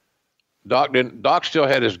still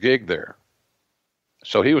had his gig there.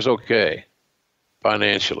 So he was okay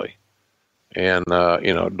financially. And,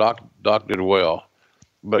 Doc did well.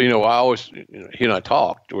 But, I always, he and I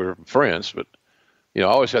talked, we were friends, but, I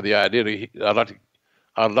always had the idea that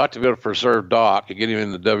I'd like to be able to preserve Doc and get him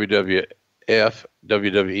in the WWF,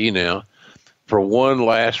 WWE now, for one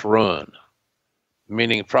last run,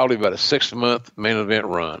 meaning probably about a 6-month main event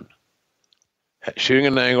run. Shooting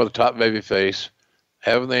an angle at the top baby face,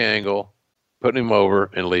 having the angle, putting him over,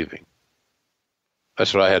 and leaving.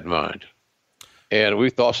 That's what I had in mind. And we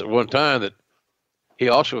thought at one time that he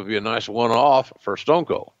also would be a nice one-off for Stone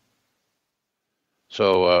Cold.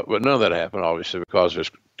 So, but none of that happened, obviously, because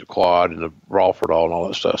there's the quad and the brawl for it all and all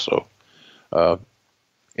that stuff. So,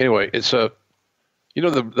 anyway, it's the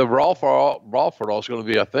brawl for it all is going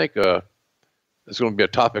to be, I think, it's going to be a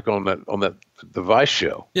topic on the Vice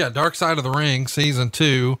show. Yeah. Dark Side of the Ring, season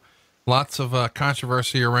 2. lots of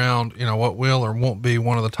controversy around, what will or won't be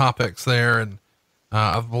one of the topics there. And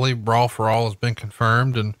I believe Brawl for All has been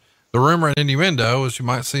confirmed. And the rumor and innuendo is you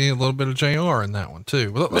might see a little bit of JR in that one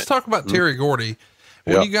too. But let's talk about Terry Gordy.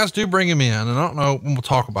 When you guys do bring him in, and I don't know when we'll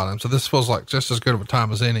talk about him, so this feels like just as good of a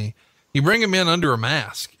time as any. You bring him in under a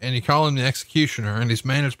mask and you call him the Executioner, and he's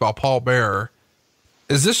managed by Paul Bearer.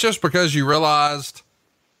 Is this just because you realized,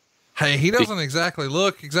 hey, he doesn't exactly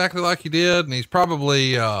look exactly like he did, and he's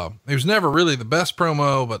probably, he was never really the best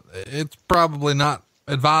promo, but it's probably not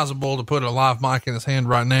advisable to put a live mic in his hand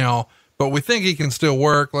right now, but we think he can still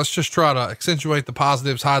work. Let's just try to accentuate the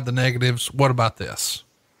positives, hide the negatives. What about this?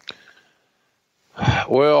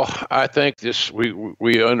 Well, I think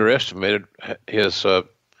we underestimated his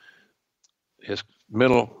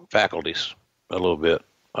mental faculties a little bit.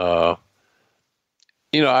 I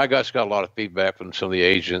got a lot of feedback from some of the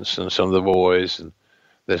agents and some of the boys, and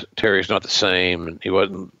that Terry's not the same, and he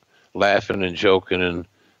wasn't laughing and joking, and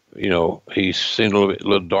he seemed a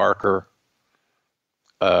little darker.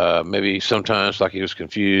 Maybe sometimes like he was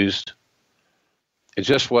confused. It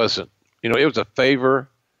just wasn't. It was a favor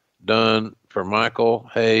done for Michael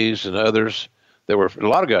Hayes and others. A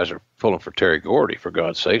lot of guys are pulling for Terry Gordy, for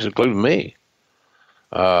God's sakes, including me.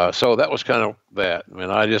 So that was kind of that. I mean,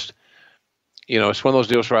 it's one of those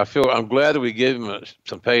deals where I'm glad that we gave him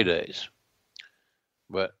some paydays,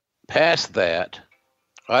 but past that,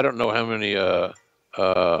 I don't know how many,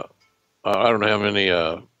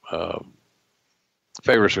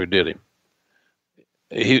 favors we did him.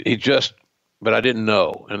 He just, but I didn't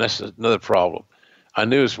know. And that's another problem. I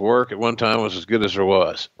knew his work at one time was as good as there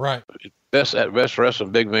was. Right. Best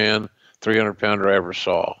wrestling big man, 300-pounder I ever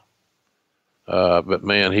saw. But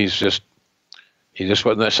man, he just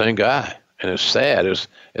wasn't that same guy. And it's sad. It's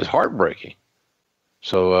heartbreaking.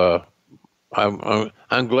 So,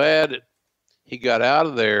 I'm glad he got out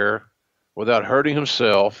of there without hurting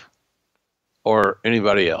himself or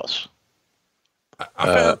anybody else.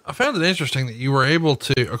 I found it interesting that you were able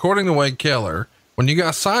to, according to Wade Keller, when you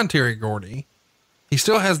guys signed Terry Gordy, he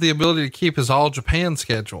still has the ability to keep his All Japan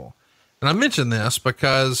schedule. And I mention this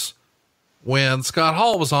because when Scott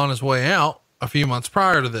Hall was on his way out a few months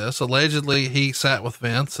prior to this, allegedly he sat with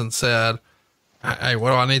Vince and said, hey,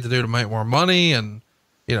 what do I need to do to make more money? And,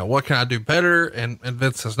 what can I do better? And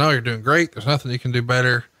Vince says, no, you're doing great. There's nothing you can do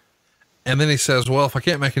better. And then he says, well, if I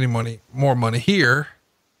can't make more money here,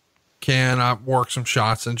 can I work some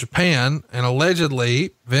shots in Japan? And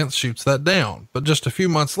allegedly Vince shoots that down. But just a few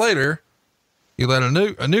months later, you let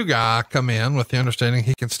a new guy come in with the understanding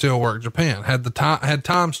he can still work Japan. Had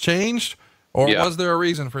times changed, or was there a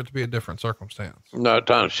reason for it to be a different circumstance? No,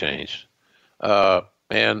 times changed.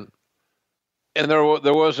 And there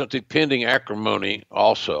wasn't the pending acrimony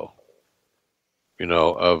also,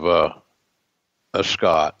 of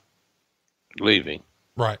Scott leaving.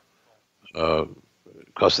 Right.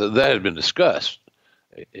 Because that had been discussed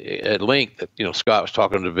at length that, Scott was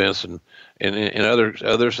talking to Vince and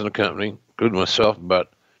others in the company, including myself,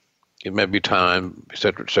 about it may be time, et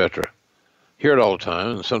cetera, et cetera. Hear it all the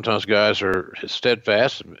time. And sometimes guys are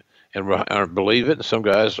steadfast and believe it. And some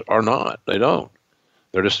guys are not. They don't.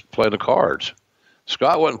 They're just playing the cards.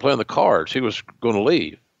 Scott wasn't playing the cards. He was going to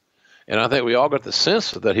leave. And I think we all got the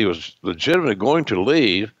sense that he was legitimately going to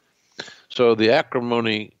leave. So the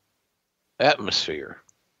acrimony atmosphere,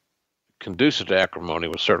 conducive to acrimony,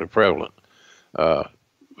 was certainly prevalent. But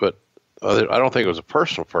I don't think it was a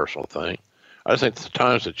personal thing. I just think the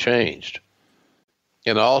times had changed.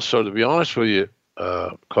 And also, to be honest with you,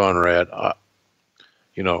 Conrad, I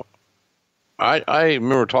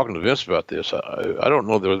remember talking to Vince about this. I don't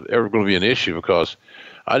know if there was ever going to be an issue because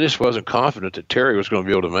I just wasn't confident that Terry was going to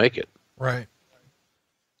be able to make it. Right.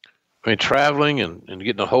 I mean, traveling and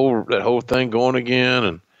getting that whole thing going again,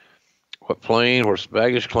 and what plane, where's the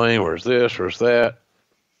baggage claim, where's this, where's that.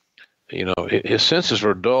 His senses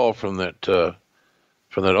were dull from that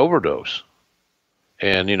overdose.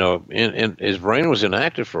 And, and his brain was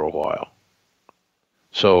inactive for a while.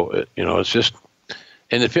 So, it's just,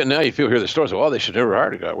 and now you hear the stories, they should never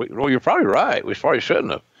hire a guy. Well, you're probably right. We probably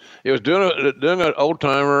shouldn't have. It was doing an old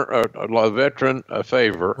timer, a veteran, a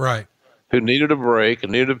favor. Right. Who needed a break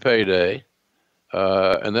and needed a payday.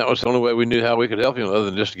 And that was the only way we knew how we could help him other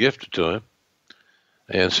than just gift it to him.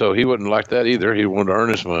 And so he wouldn't like that either. He wanted to earn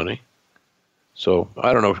his money. So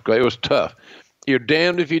I don't know. It was tough. You're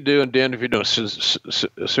damned if you do and damned if you don't,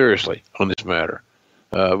 seriously, on this matter.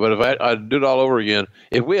 But if I'd do it all over again,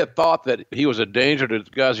 if we had thought that he was a danger to the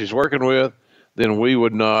guys he's working with, then we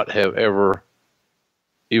would not have ever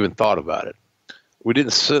even thought about it. We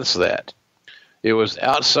didn't sense that. It was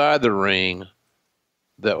outside the ring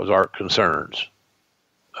that was our concerns.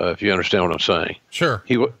 if you understand what I'm saying. Sure.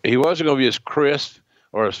 He wasn't going to be as crisp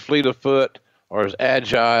or as fleet of foot or as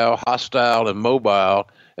agile, hostile, and mobile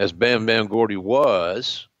as Bam Bam Gordy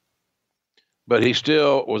was, but he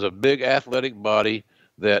still was a big athletic body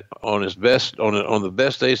that on his best on the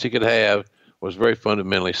best days he could have was very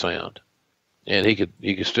fundamentally sound, and he could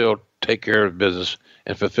still take care of business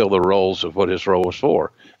and fulfill the roles of what his role was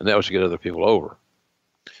for, and that was to get other people over.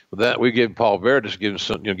 With that, we gave Paul Bear just give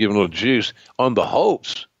him give him a little juice on the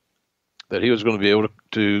hopes that he was going to be able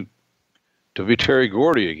to be Terry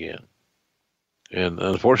Gordy again, and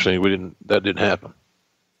unfortunately, that didn't happen.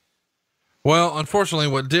 Well, unfortunately,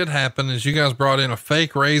 what did happen is you guys brought in a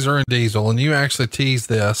fake Razor and Diesel, and you actually teased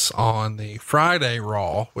this on the Friday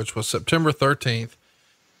Raw, which was September 13th.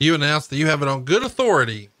 You announced that you have it on good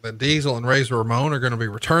authority that Diesel and Razor Ramon are going to be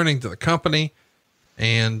returning to the company.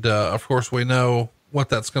 And, of course, we know what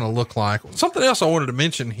that's going to look like. Something else I wanted to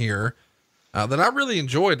mention here, that I really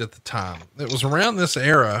enjoyed at the time. It was around this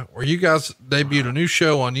era where you guys debuted a new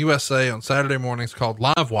show on USA on Saturday mornings called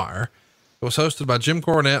Livewire. It was hosted by Jim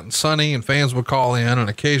Cornette and Sonny, and fans would call in, and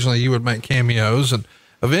occasionally you would make cameos. And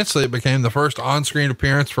eventually it became the first on-screen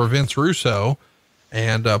appearance for Vince Russo.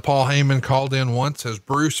 And Paul Heyman called in once as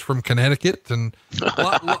Bruce from Connecticut, and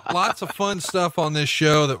lots of fun stuff on this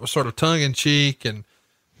show that was sort of tongue in cheek and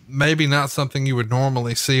maybe not something you would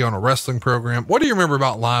normally see on a wrestling program. What do you remember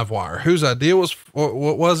about Livewire? Whose idea was,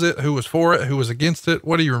 what was it? Who was for it? Who was against it?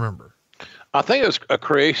 What do you remember? I think it was a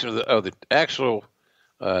creation of the actual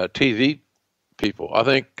TV people. I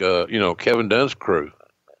think, Kevin Dunn's crew,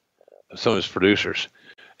 some of his producers,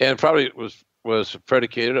 and probably was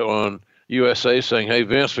predicated on USA saying, "Hey,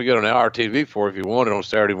 Vince, we got an hour TV for you if you want it on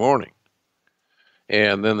Saturday morning."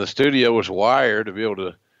 And then the studio was wired to be able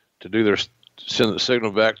to send the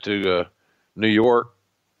signal back to New York,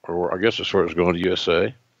 or I guess that's where it was going, to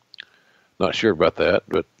USA. Not sure about that,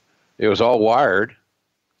 but it was all wired,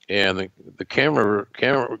 and the cameramen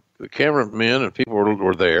and people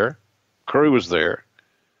were there. Crew was there,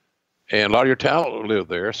 and a lot of your talent lived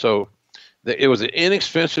there. So it was an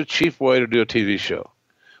inexpensive, cheap way to do a TV show.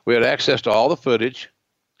 We had access to all the footage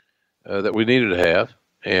that we needed to have,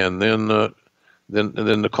 and then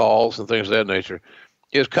the calls and things of that nature.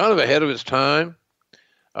 It was kind of ahead of its time.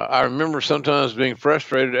 I remember sometimes being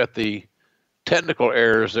frustrated at the technical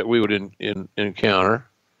errors that we would encounter,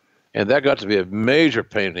 and that got to be a major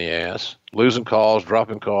pain in the ass, losing calls,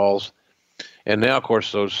 dropping calls. And now, of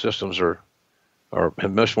course, those systems are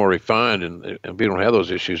much more refined, and we don't have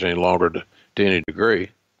those issues any longer to any degree.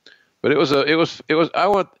 But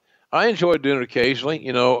I enjoyed doing it occasionally.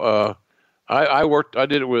 I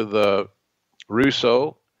did it with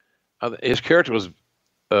Russo. His character was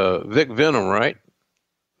Vic Venom, right?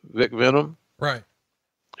 Vic Venom, right?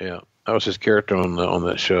 Yeah, that was his character on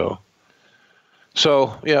that show.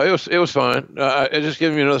 So yeah, it was fine. It just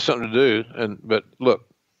gave me another something to do. But look,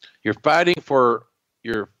 you're fighting for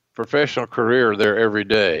your professional career there every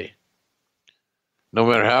day. No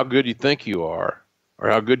matter how good you think you are, or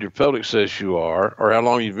how good your public says you are, or how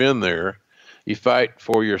long you've been there, you fight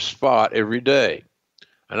for your spot every day.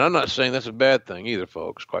 And I'm not saying that's a bad thing either,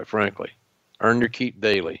 folks, quite frankly. Earn your keep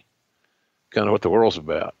daily. Kind of what the world's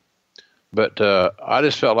about. But I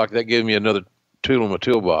just felt like that gave me another tool in my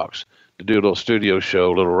toolbox to do a little studio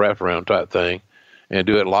show, a little wraparound type thing, and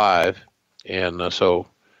do it live. And so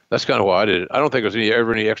that's kind of why I did it. I don't think there was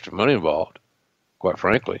ever any extra money involved, quite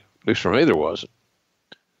frankly. At least for me, there wasn't.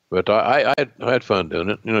 But I had fun doing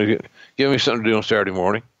it. Give me something to do on Saturday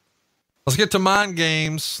morning. Let's get to Mind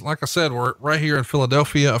Games. Like I said, we're right here in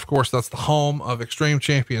Philadelphia. Of course, that's the home of Extreme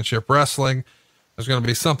Championship Wrestling. There's going to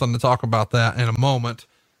be something to talk about that in a moment.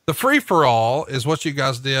 The free-for-all is what you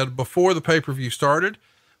guys did before the pay-per-view started.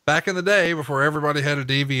 Back in the day, before everybody had a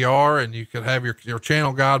DVR and you could have your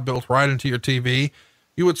channel guide built right into your TV,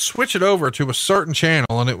 you would switch it over to a certain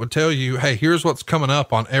channel and it would tell you, hey, here's what's coming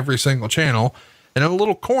up on every single channel. And in a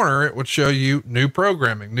little corner, it would show you new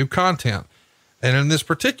programming, new content. And in this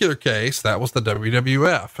particular case, that was the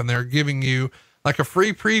WWF. And they're giving you like a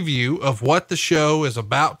free preview of what the show is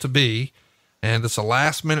about to be. And it's a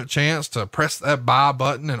last minute chance to press that buy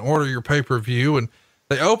button and order your pay-per-view. And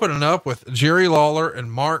they open it up with Jerry Lawler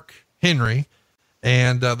and Mark Henry.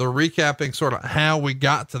 And they're recapping sort of how we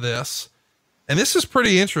got to this. And this is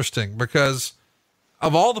pretty interesting because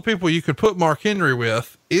of all the people you could put Mark Henry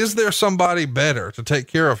with, is there somebody better to take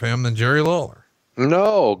care of him than Jerry Lawler?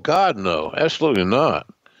 No, God, no, absolutely not.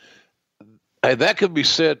 Hey, that could be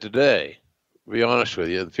said today, to be honest with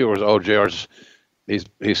you. The people was, JR's,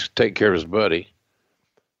 he's taking care of his buddy.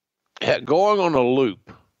 Going on a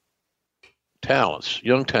loop,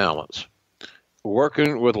 young talents,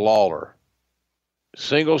 working with Lawler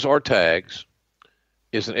singles or tags,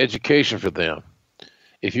 is an education for them.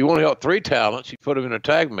 If you want to help 3 talents, you put them in a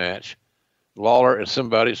tag match, Lawler and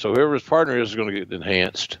somebody, so whoever his partner is going to get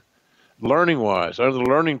enhanced. Learning-wise, under the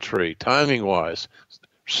learning tree, timing-wise,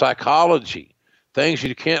 psychology, things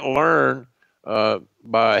you can't learn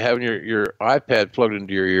by having your iPad plugged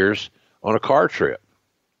into your ears on a car trip.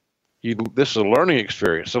 This is a learning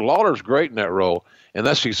experience. So Lawler's great in that role, and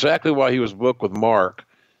that's exactly why he was booked with Mark,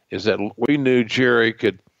 is that we knew Jerry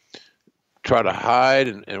could try to hide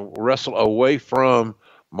and wrestle away from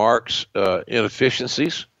Mark's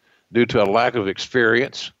inefficiencies due to a lack of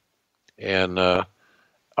experience. And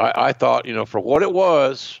I thought, for what it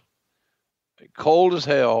was, cold as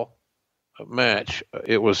hell match,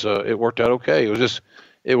 it worked out okay.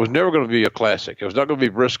 It was never going to be a classic. It was not going to be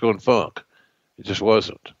Briscoe and Funk. It just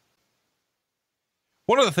wasn't.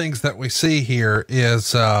 One of the things that we see here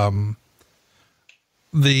is the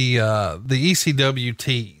ECW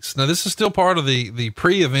tease. Now this is still part of the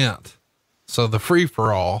pre-event, so the free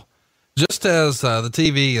for all. Just as the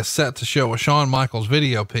TV is set to show a Shawn Michaels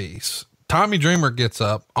video piece, Tommy Dreamer gets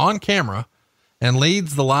up on camera and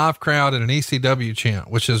leads the live crowd in an ECW chant,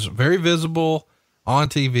 which is very visible on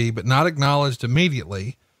TV, but not acknowledged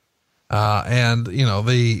immediately. And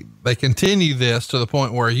they continue this to the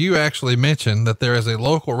point where you actually mentioned that there is a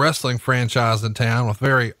local wrestling franchise in town with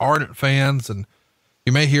very ardent fans, and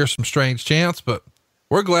you may hear some strange chants, but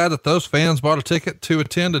we're glad that those fans bought a ticket to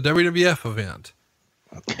attend a WWF event.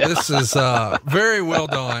 This is very well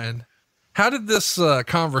done. How did this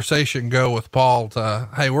conversation go with Paul to,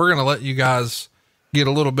 hey, we're going to let you guys get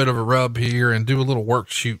a little bit of a rub here and do a little work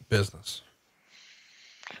shoot business?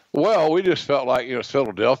 Well, we just felt like, it's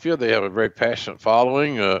Philadelphia. They have a very passionate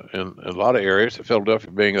following in a lot of areas,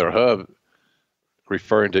 Philadelphia being their hub,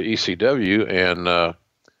 referring to ECW. And,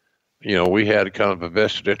 we had kind of a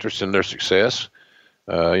vested interest in their success.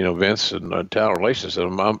 Vince and talent relations, out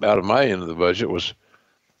of my end of the budget was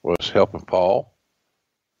helping Paul,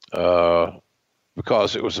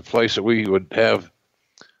 because it was a place that we would have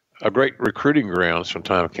a great recruiting grounds when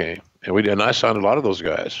time came. And I signed a lot of those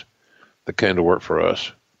guys that came to work for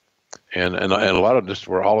us. And a lot of them just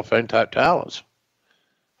were Hall of Fame type talents,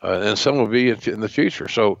 and some will be in the future.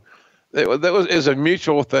 So is a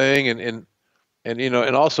mutual thing, and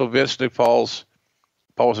also Vince knew Paul's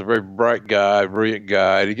a very bright guy, brilliant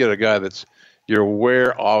guy. You get a guy you're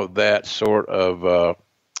aware of that sort of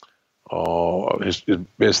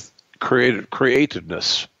his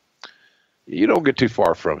creativeness. You don't get too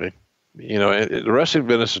far from him. The wrestling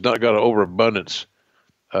business has not got an overabundance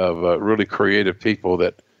of really creative people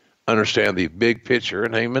that understand the big picture,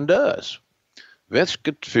 and Heyman does. Vince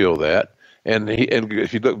could feel that, and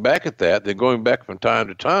if you look back at that, then going back from time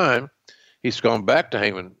to time, he's gone back to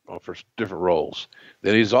Heyman for different roles.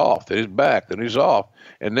 Then he's off, then he's back, then he's off,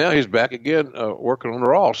 and now he's back again working on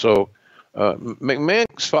Raw. So McMahon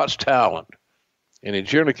spots talent, and he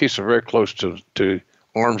generally keeps them very close to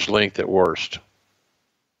arm's length at worst.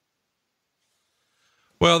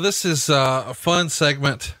 Well, this is a fun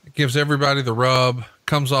segment. It gives everybody the rub.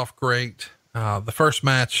 Comes off great. The first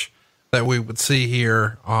match that we would see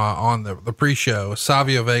here on the pre-show is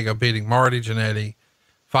Savio Vega beating Marty Jannetty,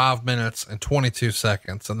 5 minutes and 22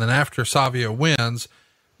 seconds. And then after Savio wins,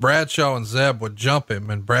 Bradshaw and Zeb would jump him,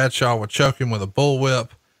 and Bradshaw would choke him with a bullwhip.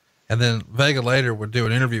 And then Vega later would do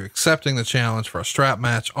an interview accepting the challenge for a strap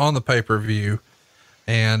match on the pay-per-view.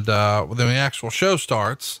 And when the actual show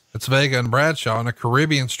starts, it's Vega and Bradshaw in a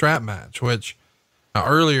Caribbean strap match, which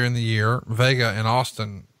earlier in the year, Vega and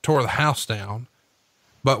Austin tore the house down.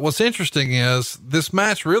 But what's interesting is this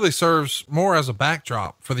match really serves more as a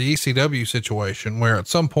backdrop for the ECW situation, where at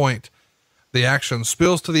some point the action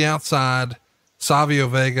spills to the outside. Savio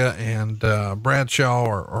Vega and Bradshaw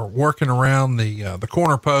are working around the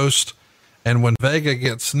corner post. And when Vega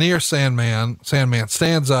gets near Sandman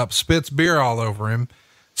stands up, spits beer all over him,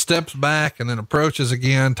 steps back, and then approaches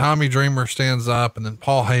again. Tommy Dreamer stands up, and then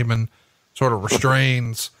Paul Heyman sort of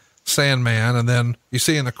restrains Sandman. And then you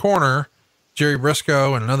see in the corner, Jerry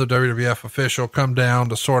Briscoe and another WWF official come down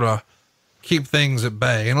to sort of keep things at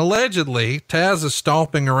bay. And allegedly Taz is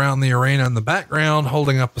stomping around the arena in the background,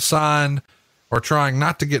 holding up a sign or trying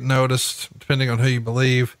not to get noticed, depending on who you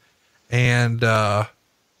believe. And,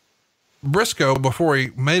 Briscoe, before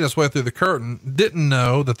he made his way through the curtain, didn't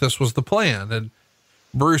know that this was the plan. And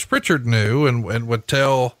Bruce Pritchard knew and would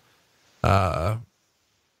tell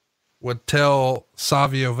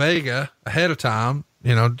Savio Vega ahead of time,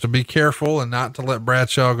 to be careful and not to let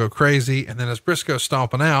Bradshaw go crazy. And then as Briscoe's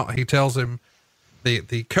stomping out, he tells him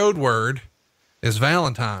the code word is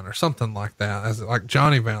Valentine or something like that, as like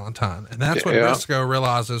Johnny Valentine. And that's when Briscoe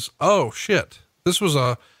realizes, oh shit,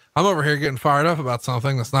 I'm over here getting fired up about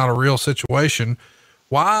something that's not a real situation.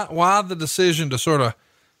 Why the decision to sort of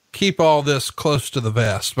keep all this close to the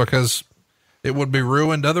vest? Because it would be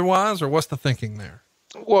ruined otherwise, or what's the thinking there?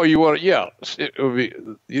 Well, it would be,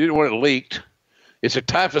 you didn't want it leaked. It's a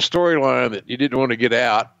type of storyline that you didn't want to get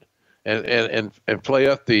out and play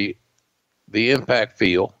up the impact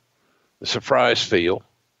feel, the surprise feel.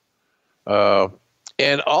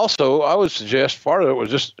 And also I would suggest part of it was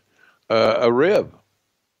just a rib.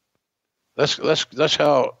 That's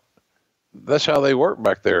how they work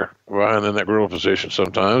back there behind in that gorilla position.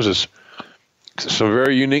 Sometimes it's some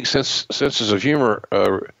very unique senses of humor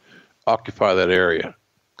occupy that area.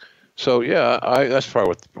 So yeah, that's probably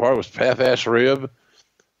what the part was. Half-ass rib.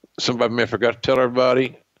 Somebody may have forgot to tell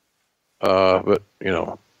everybody, but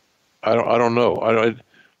I don't know.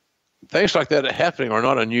 Things like that happening are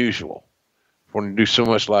not unusual when you do so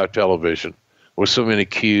much live television with so many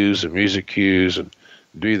cues and music cues and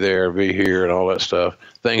be there, be here, and all that stuff.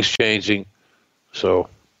 Things changing, so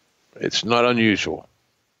it's not unusual.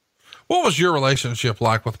 What was your relationship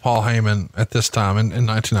like with Paul Heyman at this time in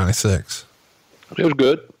 1996? It was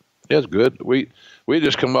good. It was good. We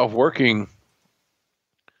just come off working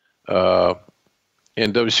in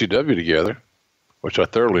WCW together, which I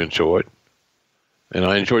thoroughly enjoyed, and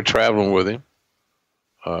I enjoyed traveling with him.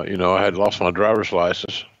 I had lost my driver's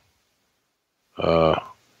license.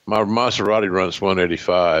 My Maserati runs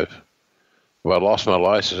 185. Well, I lost my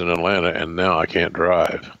license in Atlanta, and now I can't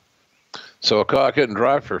drive. So I couldn't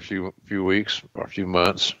drive for a few weeks or a few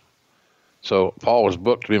months. So Paul was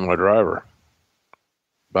booked to be my driver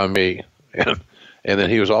by me, and then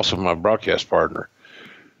he was also my broadcast partner.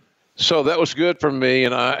 So that was good for me,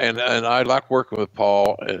 and I like working with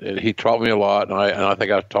Paul, and he taught me a lot, and I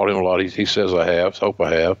think I've taught him a lot. He says I have, so I hope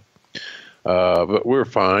I have. But we were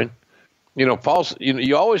fine. Paul's.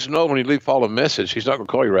 You always know when you leave Paul a message, he's not going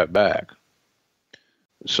to call you right back.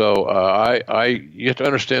 So you have to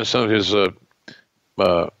understand some of his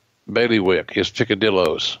bailiwick, his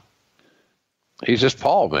picadillos. He's just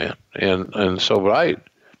Paul, man, and so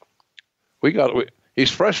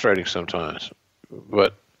he's frustrating sometimes,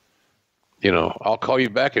 but I'll call you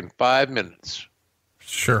back in 5 minutes.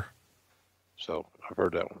 Sure. So I've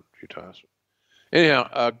heard that one a few times.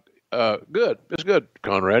 Anyhow, good. It's good,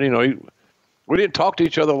 Conrad. We didn't talk to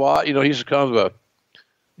each other a lot. He's kind of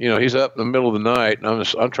he's up in the middle of the night, and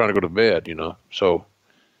I'm trying to go to bed. So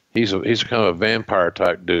he's kind of a vampire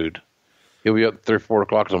type dude. He'll be up 3 or 4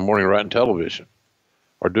 o'clock in the morning writing television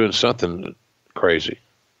or doing something crazy.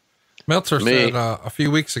 Meltzer said a few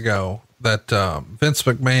weeks ago that Vince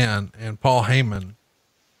McMahon and Paul Heyman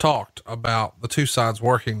talked about the two sides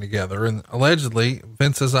working together, and allegedly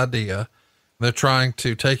Vince's idea. They're trying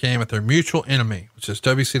to take aim at their mutual enemy, which is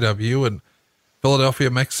WCW, and Philadelphia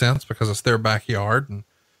makes sense because it's their backyard. And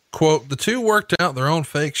quote, the two worked out their own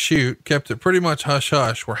fake shoot, kept it pretty much hush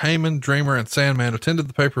hush, where Heyman, Dreamer, and Sandman attended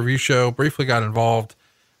the pay-per-view show, briefly got involved,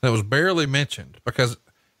 and it was barely mentioned because,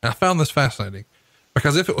 and I found this fascinating,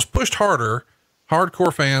 because if it was pushed harder,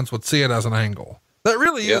 hardcore fans would see it as an angle. That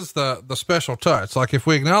really is the special touch. Like if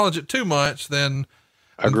we acknowledge it too much, then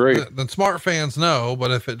I agree. Then smart fans know,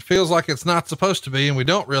 but if it feels like it's not supposed to be, and we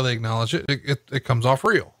don't really acknowledge it, it comes off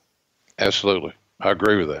real. Absolutely. I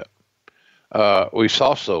agree with that. We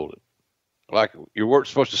soft sold it. Like you weren't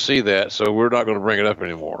supposed to see that, so we're not going to bring it up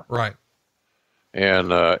anymore. Right.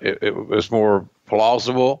 And, it was more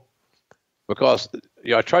plausible because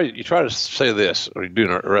you try to say this when you're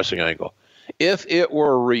doing a wrestling angle. If it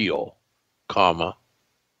were real, comma,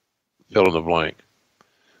 fill in the blank.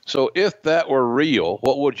 So if that were real,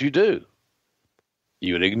 what would you do?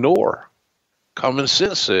 You would ignore. Common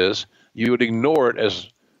sense says you would ignore it as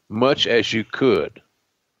much as you could.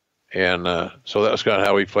 And so that was kind of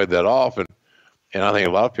how we played that off. And I think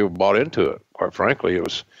a lot of people bought into it. Quite frankly,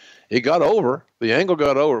 it got over. The angle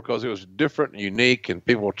got over because it was different and unique, and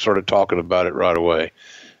people started talking about it right away.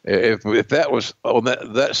 If that was on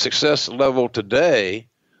that success level today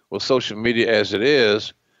with social media as it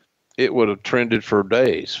is, it would have trended for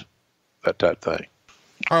days, that type thing.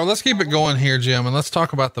 All right, let's keep it going here, Jim, and let's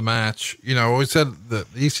talk about the match. We said the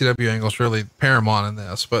ECW angle is really paramount in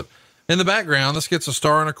this, but in the background, this gets a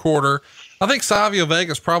 1.25 stars. I think Savio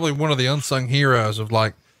Vega's probably one of the unsung heroes of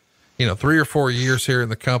 3 or 4 years here in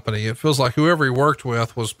the company. It feels like whoever he worked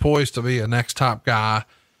with was poised to be a next top guy.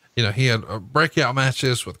 He had breakout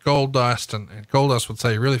matches with Goldust, and Goldust would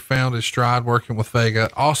say he really found his stride working with Vega.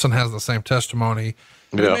 Austin has the same testimony.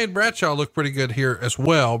 He made Bradshaw look pretty good here as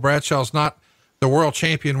well. Bradshaw's not the world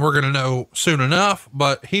champion we're going to know soon enough,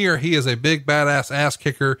 but here he is a big badass ass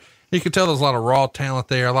kicker. You can tell there's a lot of raw talent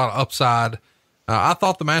there, a lot of upside. I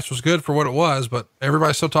thought the match was good for what it was, but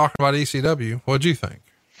everybody's still talking about ECW. What'd you think?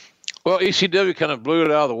 Well, ECW kind of blew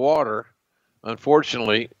it out of the water,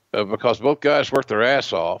 unfortunately, because both guys worked their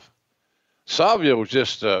ass off. Savio was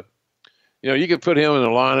just, you could put him in the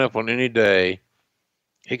lineup on any day.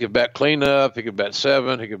 He could bat cleanup. He could bat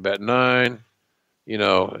 7. He could bat 9. He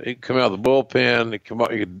could come out of the bullpen. He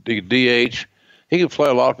could DH. He could play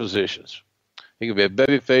a lot of positions. He could be a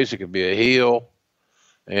babyface. He could be a heel.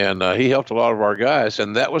 And he helped a lot of our guys.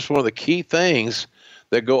 And that was one of the key things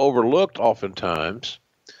that go overlooked oftentimes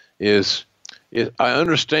is I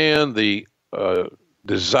understand the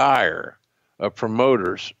desire of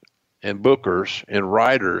promoters and bookers and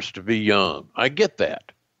writers to be young. I get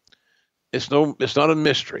that. It's not a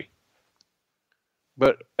mystery.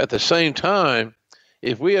 But at the same time,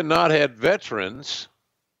 if we had not had veterans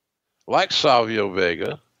like Savio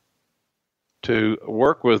Vega to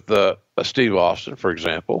work with Steve Austin, for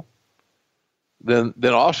example, then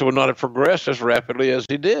Austin would not have progressed as rapidly as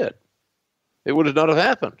he did. It would not have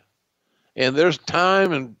happened. And there's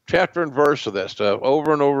time and chapter and verse of that stuff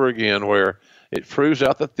over and over again where it proves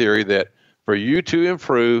out the theory that for you to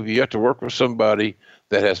improve, you have to work with somebody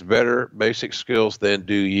that has better basic skills than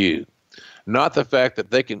do you. Not the fact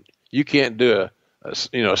that you can't do a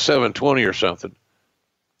 720 or something.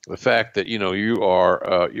 The fact that,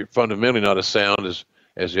 you're fundamentally not as sound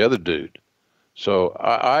as the other dude. So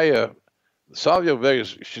Savio Vega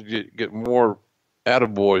should get more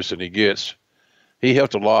attaboys than he gets. He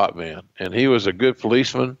helped a lot, man. And he was a good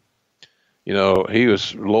policeman. He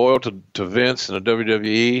was loyal to Vince and the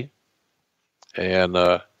WWE and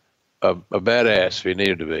a badass if he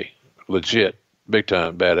needed to be. Legit, big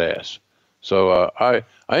time badass. So I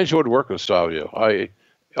enjoyed working with Savio. I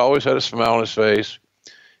always had a smile on his face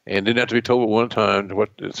and didn't have to be told at one time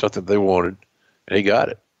something they wanted. And he got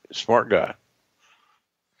it. Smart guy.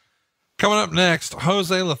 Coming up next,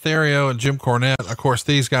 Jose Lothario and Jim Cornette. Of course,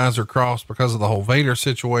 these guys are crossed because of the whole Vader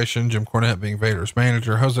situation. Jim Cornette being Vader's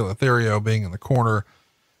manager, Jose Lothario being in the corner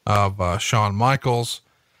of Shawn Michaels.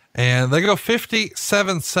 And they go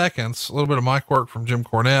 57 seconds, a little bit of mic work from Jim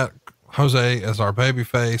Cornette. Jose as our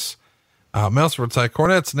babyface. Meltzer would say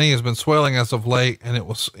Cornette's knee has been swelling as of late, and it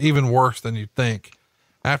was even worse than you'd think.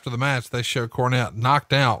 After the match, they show Cornette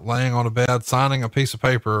knocked out, laying on a bed, signing a piece of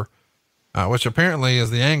paper, which apparently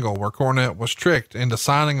is the angle where Cornette was tricked into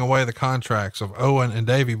signing away the contracts of Owen and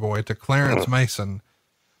Davey Boy to Clarence Mason.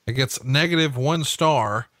 It gets -1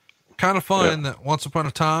 star. Kind of fun that once upon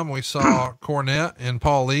a time we saw Cornette and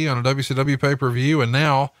Paul Lee on a WCW pay-per-view, and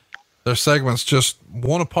now their segments just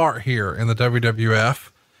one apart here in the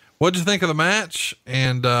WWF. What'd you think of the match?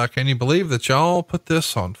 And can you believe that y'all put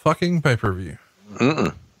this on fucking pay-per-view?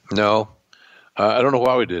 No, I don't know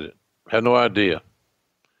why we did it. Had no idea.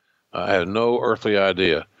 I had no earthly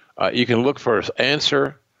idea. You can look for an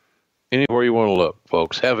answer anywhere you want to look,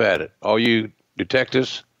 folks. Have at it. All you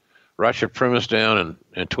detectives, write your premise down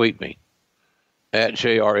and tweet me at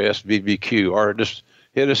JRSBBQ, or just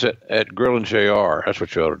hit us at Grill and JR. That's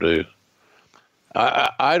what you ought to do.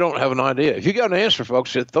 I don't have an idea. If you got an answer,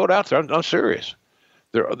 folks, throw it out there. I'm serious.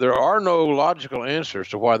 There are no logical answers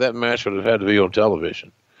to why that match would have had to be on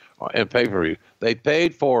television and pay-per-view. They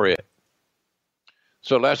paid for it.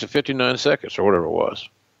 So it lasted 59 seconds or whatever it was.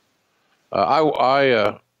 I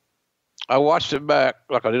watched it back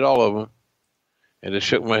like I did all of them and just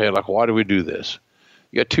shook my head like, why do we do this?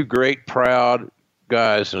 You got two great, proud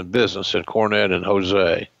guys in the business in Cornette and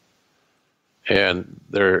Jose, and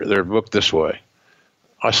they're booked this way.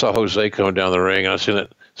 I saw Jose coming down the ring, and I've seen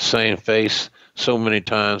that same face so many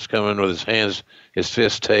times coming with his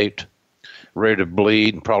fist taped, ready to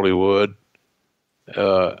bleed, and probably would.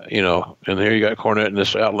 And here you got Cornette in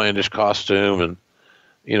this outlandish costume, and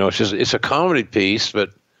it's a comedy piece,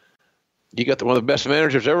 but you got one of the best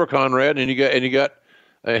managers ever, Conrad, and you got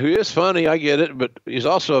who is funny, I get it, but he's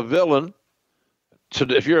also a villain. So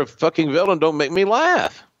if you're a fucking villain, don't make me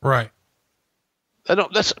laugh. Right. It's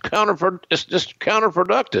just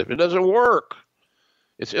counterproductive. It doesn't work.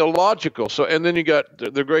 It's illogical. So, and then you got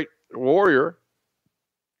the great warrior,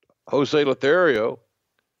 Jose Lothario,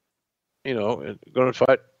 going to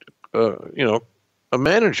fight, a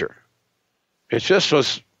manager. I just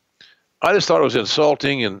thought it was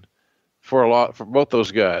insulting, and for both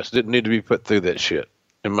those guys, didn't need to be put through that shit,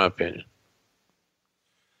 in my opinion.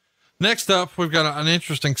 Next up, we've got an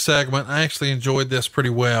interesting segment. I actually enjoyed this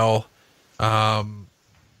pretty well.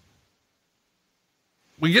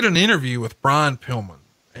 We get an interview with Brian Pillman,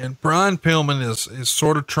 and Brian Pillman is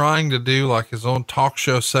sort of trying to do like his own talk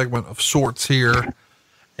show segment of sorts here.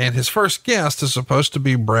 And his first guest is supposed to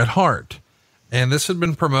be Bret Hart. And this had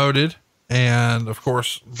been promoted, And of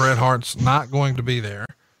course, Bret Hart's not going to be there.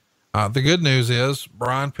 The good news is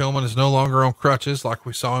Brian Pillman is no longer on crutches like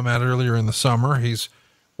we saw him at earlier in the summer. He's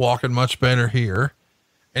walking much better here.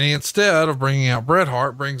 And he, instead of bringing out Bret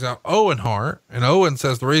Hart, brings out Owen Hart. And Owen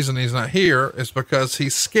says the reason he's not here is because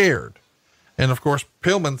he's scared. And of course,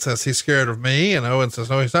 Pillman says he's scared of me. And Owen says,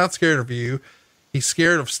 no, he's not scared of you. He's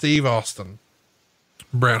scared of Steve Austin.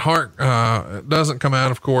 Bret Hart doesn't come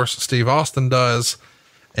out. Of course, Steve Austin does.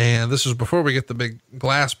 And this is before we get the big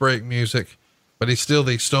glass break music, but he's still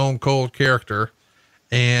the stone cold character.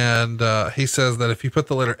 And he says that if you put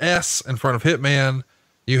the letter S in front of Hitman,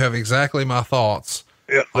 you have exactly my thoughts.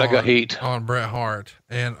 Yeah, that got heat on Bret Hart.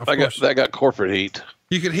 And of course, that got corporate heat.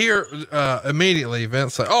 You could hear immediately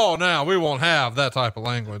Vince say, "Oh, now we won't have that type of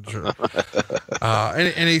language."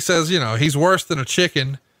 And he says, you know, he's worse than a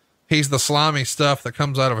chicken. He's the slimy stuff that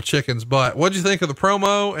comes out of a chicken's butt. What'd you think of the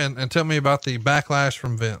promo? And tell me about the backlash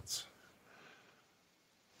from Vince.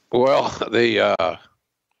 Well, the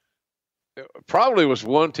probably was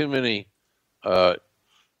one too many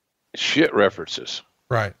shit references.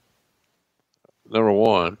 Right. Number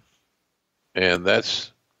one, and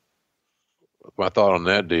that's my thought on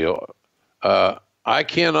that deal. I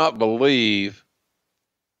cannot believe,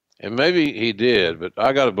 and maybe he did, but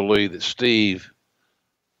I got to believe that Steve,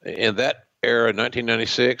 in that era,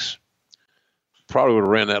 1996, probably would have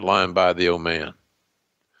ran that line by the old man.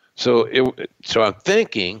 So I'm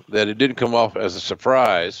thinking that it didn't come off as a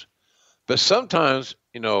surprise, but sometimes,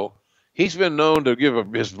 you know, he's been known to give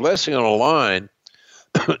his blessing on a line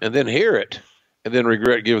and then hear it and then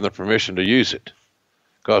regret giving the permission to use it.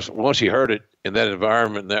 Because once he heard it in that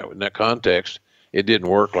environment, in that context, it didn't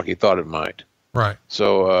work like he thought it might. Right.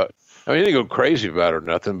 So, I mean, he didn't go crazy about it or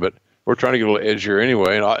nothing, but we're trying to get a little edgier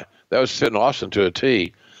anyway. And that was fitting Austin to a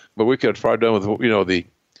T, but we could have probably done with, you know, the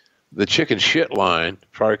chicken shit line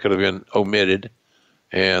probably could have been omitted,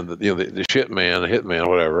 and the shit man, the hit man,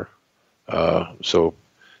 whatever. So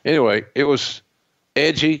anyway, it was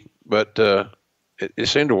edgy, but it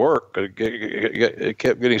seemed to work. It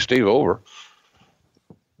kept getting Steve over.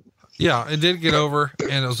 Yeah, it did get over,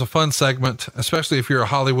 and it was a fun segment, especially if you're a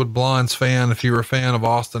Hollywood Blondes fan. If you were a fan of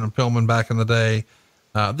Austin and Pillman back in the day,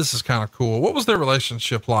 this is kind of cool. What was their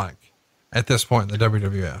relationship like at this point in the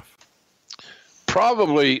WWF?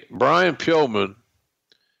 Probably Brian Pillman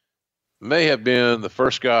may have been the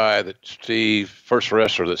first wrestler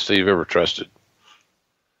that Steve ever trusted.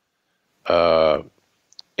 And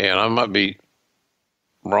I might be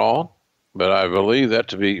wrong, but I believe that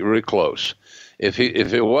to be really close. If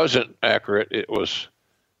it wasn't accurate, it was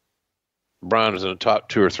Brian was in the top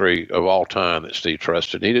 2 or 3 of all time that Steve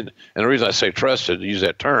trusted. He didn't, and the reason I say trusted, use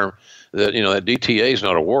that term, that that DTA is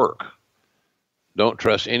not a work. Don't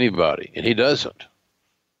trust anybody, and he doesn't.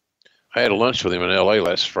 I had a lunch with him in L.A.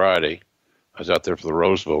 last Friday. I was out there for the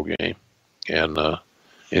Rose Bowl game, and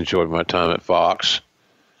enjoyed my time at Fox.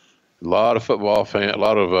 A lot of football fans, a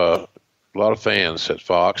lot of fans at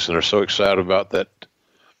Fox, and they're so excited about that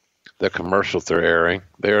commercial they're airing.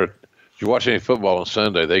 If you watch any football on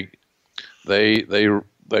Sunday, they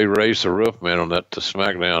raise the roof, man, on that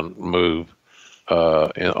SmackDown move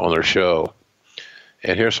on their show.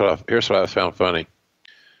 And here's what I found funny.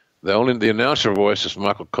 The announcer voice is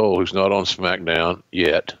Michael Cole, who's not on SmackDown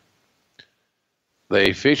yet.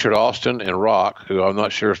 They featured Austin and Rock, who I'm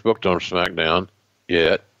not sure is booked on SmackDown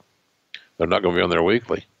yet. They're not going to be on there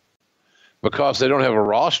weekly because they don't have a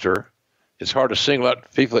roster. It's hard to single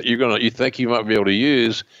out people that you think you might be able to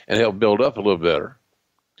use and help build up a little better.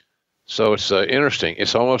 So it's interesting.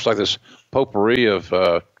 It's almost like this potpourri of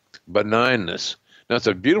benignness. Now it's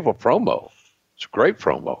a beautiful promo. It's a great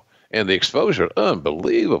promo, and the exposure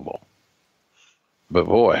unbelievable. But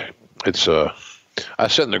boy, it's I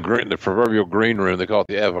sat in the proverbial green room. They call it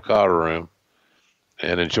the avocado room,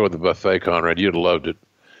 and enjoyed the buffet. Conrad, you'd have loved it.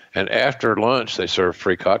 And after lunch, they served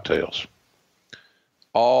free cocktails.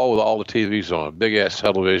 All with all the TVs on, big ass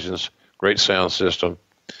televisions, great sound system,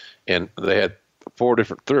 and they had 3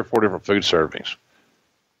 or 4 different food servings.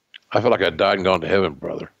 I feel like I died and gone to heaven,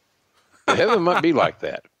 brother. Heaven might be like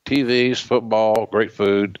that. TVs, football, great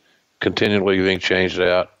food, continually being changed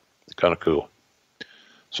out. It's kind of cool.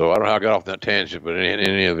 So I don't know how I got off that tangent, but in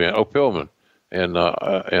any event, Pillman and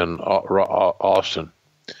Austin.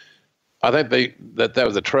 I think that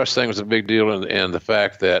was the trust thing was a big deal, and the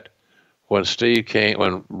fact that when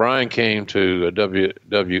Brian came to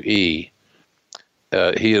WWE,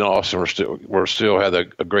 he and Austin still had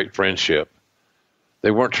a great friendship.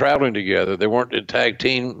 They weren't traveling together. They weren't in tag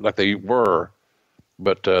team like they were,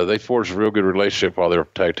 but they forged a real good relationship while they were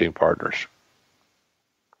tag team partners.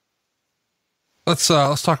 Let's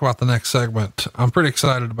talk about the next segment. I'm pretty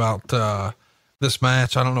excited about, this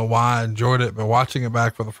match. I don't know why I enjoyed it, but watching it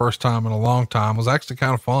back for the first time in a long time was actually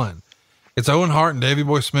kind of fun. It's Owen Hart and Davey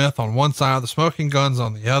Boy Smith on one side, the Smoking Guns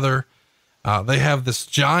on the other. They have this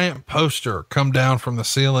giant poster come down from the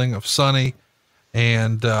ceiling of Sunny,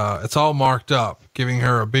 and it's all marked up, giving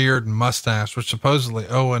her a beard and mustache, which supposedly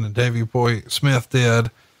Owen and Davey Boy Smith did.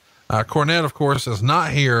 Cornette, of course, is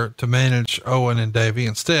not here to manage Owen and Davey.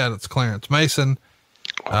 Instead, it's Clarence Mason.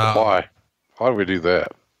 Why? Why did we do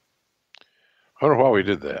that? I wonder why we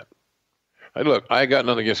did that. Hey, look, I got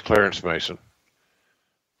nothing against Clarence Mason.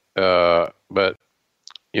 But,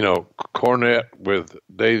 you know, Cornette with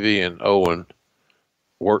Davey and Owen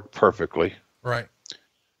worked perfectly. Right.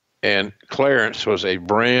 And Clarence was a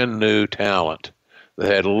brand new talent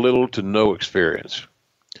that had little to no experience.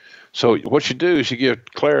 So what you do is you give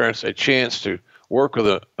Clarence a chance to work with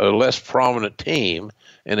a less prominent team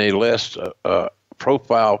in a less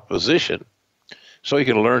profile position so he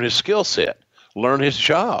can learn his skill set, learn his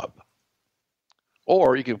job.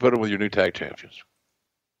 Or you can put him with your new tag champions.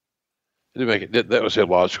 That was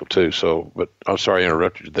illogical too. So, but I'm sorry I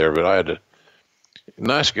interrupted you there, but I had to,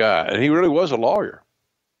 nice guy. And he really was a lawyer.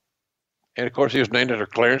 And of course he was named after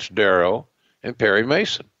Clarence Darrow and Perry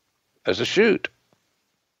Mason as a shoot.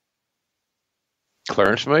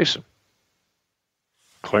 Clarence Mason.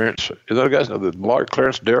 Clarence, is that a guy's name? The lawyer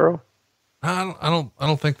Clarence Darrow? I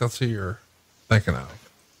don't think that's who you're thinking of.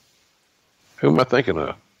 Who am I thinking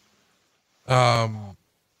of?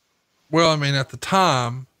 Well, I mean, at the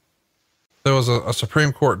time there was a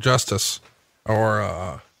Supreme Court justice,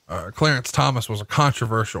 or Clarence Thomas was a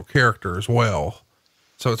controversial character as well.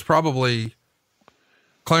 So it's probably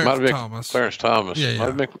Clarence Thomas. Clarence Thomas.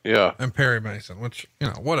 Yeah. And Perry Mason, which, you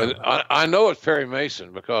know, whatever. I know it's Perry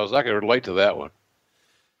Mason because I can relate to that one.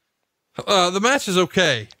 The match is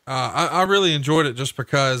okay. I really enjoyed it just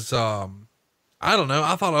because, I don't know.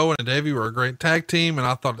 I thought Owen and Davey were a great tag team, and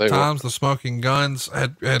I thought at times the Smoking Guns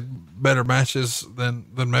had better matches than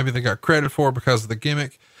maybe they got credit for because of the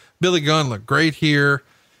gimmick. Billy Gunn looked great here.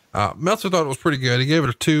 Meltzer thought it was pretty good. He gave it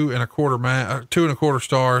a 2.25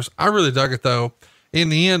 stars. I really dug it though. In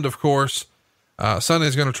the end, of course,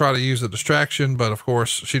 Sunny's going to try to use a distraction, but of course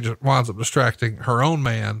she just winds up distracting her own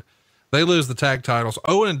man. They lose the tag titles.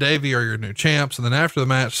 Owen and Davey are your new champs. And then after the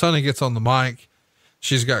match, Sunny gets on the mic.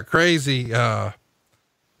 She's got crazy,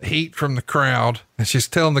 heat from the crowd, and she's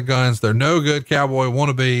telling the Guns they're no good cowboy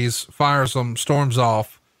wannabes, fires them, storms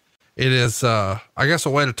off. It is, I guess, a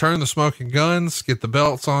way to turn the Smoking Guns, get the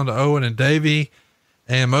belts onto Owen and Davey.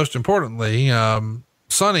 And most importantly,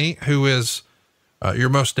 Sunny, who is, your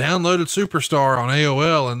most downloaded superstar on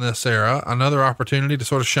AOL in this era, another opportunity to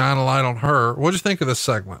sort of shine a light on her. What'd you think of this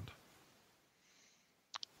segment?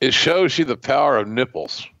 It shows you the power of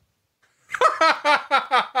nipples.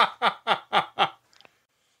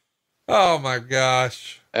 Oh my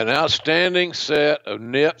gosh. An outstanding set of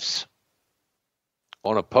nips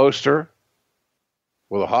on a poster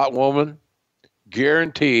with a hot woman,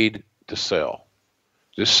 guaranteed to sell.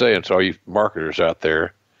 Just saying to all you marketers out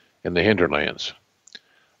there in the hinterlands.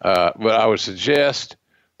 But I would suggest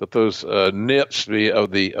that those nips be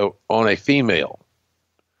on a female.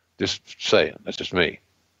 Just saying. That's just me.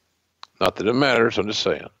 Not that it matters. I'm just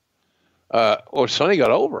saying. Well, Sunny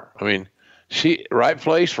got over. I mean, she right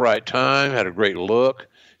place, right time, had a great look.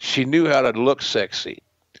 She knew how to look sexy.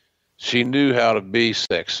 She knew how to be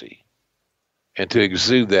sexy and to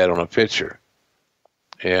exude that on a picture.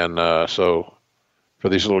 And so for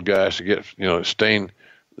these little guys to get, stain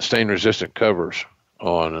resistant covers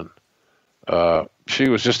on, and she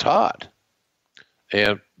was just hot.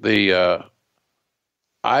 And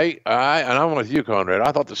I'm with you, Conrad.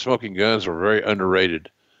 I thought the Smoking Guns were very underrated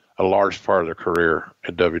a large part of their career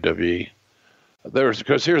at WWE.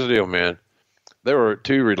 Because here's the deal, man. They were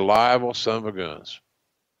two reliable son of guns.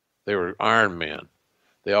 They were Iron Men.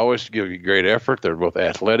 They always give you great effort. They're both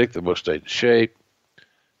athletic. They both stayed in shape.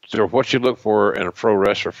 They're what you look for in a pro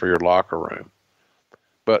wrestler for your locker room.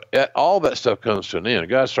 But all that stuff comes to an end.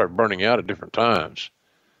 Guys start burning out at different times,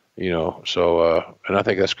 So, and I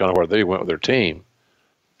think that's kind of where they went with their team.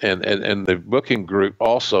 And the booking group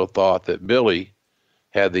also thought that Billy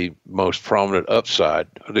had the most prominent upside,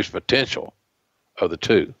 at least potential, of the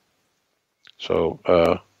two. So,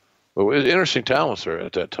 but it was interesting talents there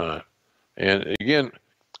at that time. And again,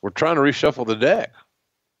 we're trying to reshuffle the deck.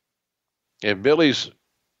 And Billy's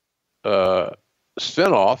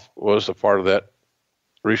spinoff was a part of that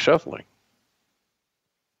reshuffling.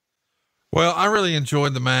 Well, I really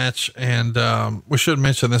enjoyed the match, and we should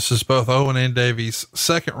mention this is both Owen and Davey's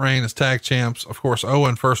second reign as tag champs. Of course,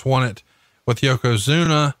 Owen first won it with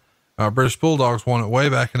Yokozuna British Bulldogs won it way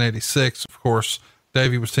back in 86. Of course,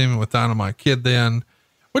 Davey was teaming with Dynamite Kid then.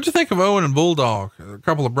 What'd you think of Owen and Bulldog? A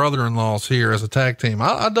couple of brother-in-laws here as a tag team.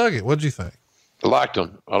 I dug it. What'd you think? I liked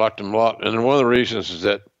them a lot. And one of the reasons is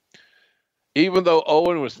that even though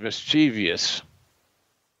Owen was mischievous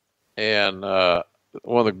and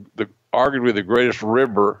one of the arguably the greatest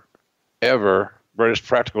ribber ever, greatest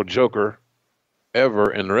practical joker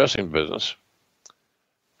ever in the wrestling business,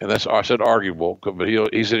 and that's, I said arguable, but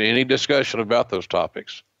he's in any discussion about those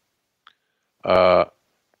topics.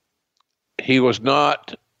 He was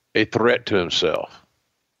not a threat to himself.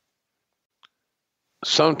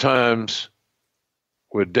 Sometimes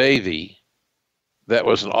with Davey, that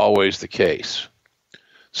wasn't always the case.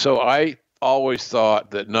 So I always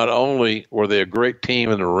thought that not only were they a great team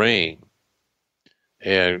in the ring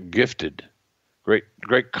and gifted,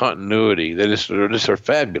 great continuity, they just are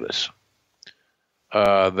fabulous,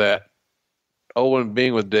 that Owen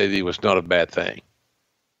being with Davey was not a bad thing.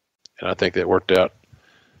 And I think that worked out.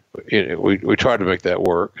 We tried to make that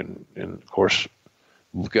work, and of course,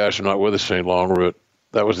 the guys are not with us any longer. But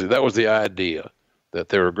that was the idea, that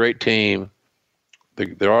they're a great team.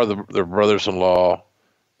 Their brothers-in-law,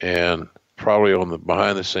 and probably on the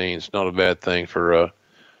behind the scenes, not a bad thing for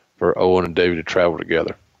Owen and Davey to travel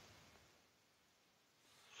together.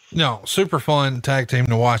 No, super fun tag team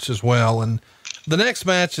to watch as well. And the next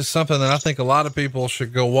match is something that I think a lot of people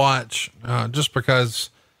should go watch, just because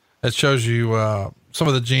it shows you some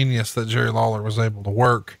of the genius that Jerry Lawler was able to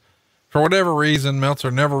work. For whatever reason, Meltzer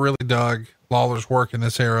never really dug Lawler's work in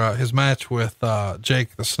this era. His match with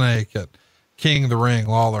Jake the Snake at King of the Ring,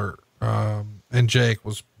 Lawler and Jake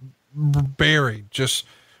was buried, just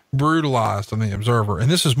brutalized on the Observer. And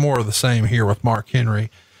this is more of the same here with Mark Henry.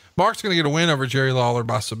 Mark's going to get a win over Jerry Lawler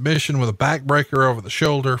by submission with a backbreaker over the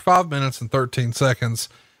shoulder, 5 minutes and 13 seconds.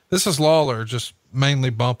 This is Lawler just mainly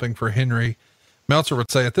bumping for Henry. Meltzer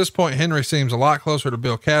would say at this point, Henry seems a lot closer to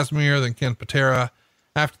Bill Casimir than Ken Patera.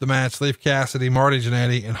 After the match, Leif Cassidy, Marty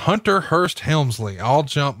Jannetty, and Hunter Hearst Helmsley all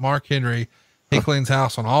jump Mark Henry. He cleans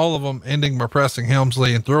house on all of them, ending by pressing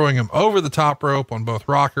Helmsley and throwing him over the top rope on both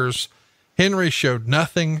rockers. Henry showed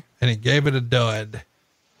nothing, and he gave it a dud.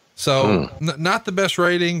 So not the best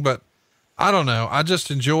rating, but I don't know. I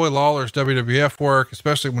just enjoy Lawler's WWF work,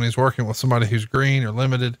 especially when he's working with somebody who's green or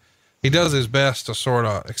limited. He does his best to sort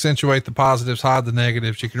of accentuate the positives, hide the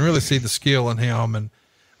negatives. You can really see the skill in him. And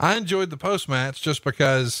I enjoyed the post match just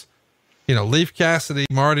because, Leif Cassidy,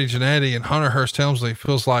 Marty Jannetty, and Hunter Hearst Helmsley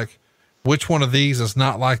feels like which one of these is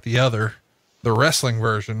not like the other, the wrestling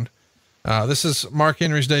version. This is Mark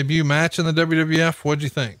Henry's debut match in the WWF. What'd you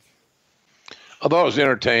think? I thought it was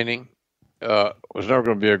entertaining. It was never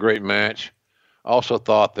going to be a great match. I also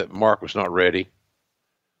thought that Mark was not ready.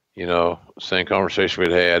 Same conversation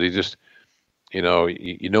we'd had. He just,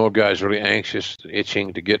 a guy's really anxious,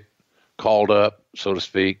 itching to get called up, so to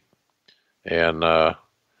speak. And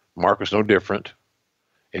Mark was no different.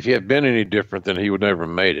 If he had been any different, then he would never have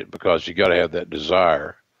made it, because you got to have that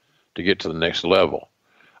desire to get to the next level.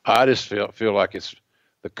 I just feel like it's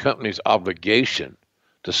the company's obligation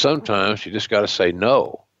to sometimes you just got to say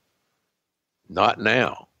no, not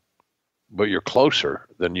now, but you're closer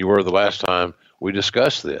than you were the last time we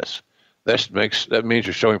discussed this. That means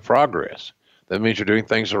you're showing progress. That means you're doing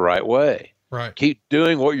things the right way. Right. Keep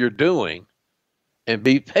doing what you're doing and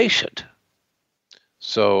be patient.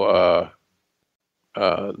 So,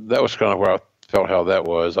 that was kind of where I felt how that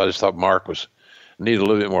was. I just thought Mark needed a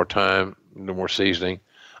little bit more time, a little more seasoning.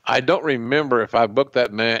 I don't remember if I booked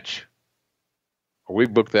that match or we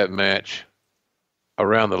booked that match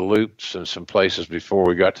around the loops and some places before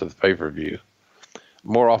we got to the pay-per-view.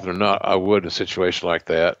 More often than not, I would in a situation like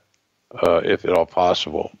that, if at all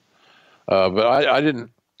possible. But I didn't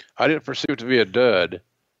perceive it to be a dud.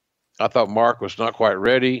 I thought Mark was not quite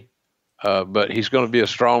ready, but he's going to be a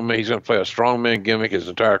strong man. He's going to play a strongman gimmick his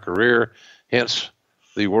entire career, hence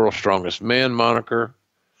the world's strongest man moniker.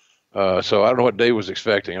 So I don't know what Dave was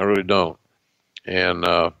expecting. I really don't. And,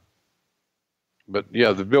 but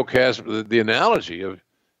yeah, the analogy of,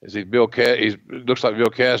 it looks like Bill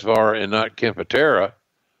Casimir and not Ken Patera.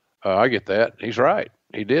 I get that. He's right.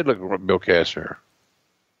 He did look like Bill Casimir.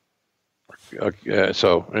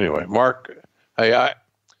 So anyway, Mark, hey,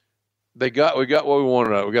 we got what we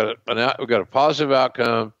wanted. We got a positive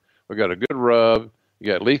outcome. We got a good rub. You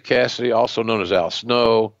got Leif Cassidy, also known as Al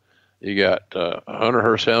Snow. You got Hunter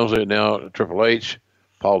Hearst Helmsley, now Triple H,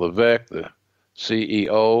 Paul Levesque, the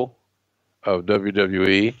CEO of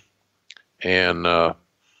WWE, and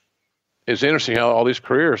it's interesting how all these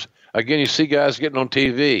careers. Again, you see guys getting on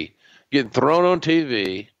TV, getting thrown on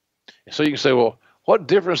TV, so you can say, well, what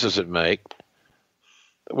difference does it make?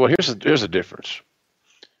 Well, here's the difference.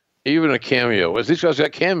 Even a cameo, as these guys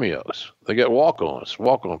got cameos, they got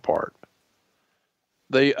walk-on part.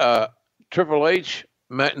 Triple H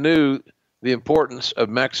knew the importance of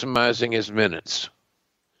maximizing his minutes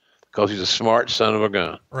because he's a smart son of a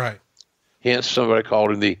gun. Right. Hence, somebody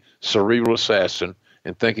called him the cerebral assassin.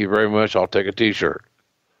 And thank you very much. I'll take a T-shirt.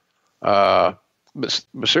 But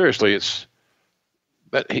seriously, it's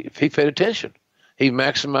that he paid attention. He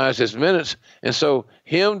maximized his minutes, and so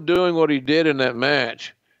him doing what he did in that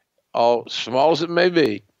match, all small as it may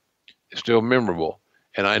be, is still memorable.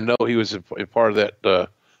 And I know he was a part of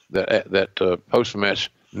that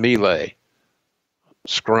post-match melee,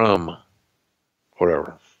 scrum,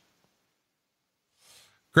 whatever.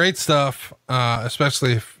 Great stuff,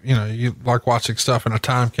 especially if you like watching stuff in a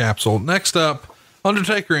time capsule. Next up,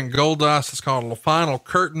 Undertaker and Goldust. It's called a final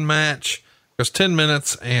curtain match. It was 10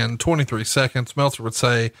 minutes and 23 seconds. Meltzer would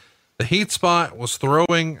say the heat spot was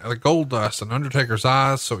throwing the Goldust in Undertaker's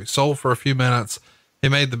eyes, so he sold for a few minutes. He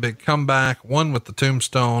made the big comeback, won with the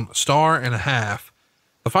tombstone, 1.5 stars.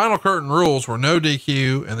 The final curtain rules were no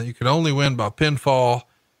DQ and that you could only win by pinfall.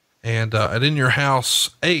 And at In Your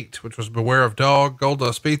House 8, which was Beware of Dog,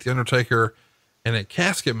 Goldust beat The Undertaker in a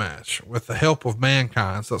casket match with the help of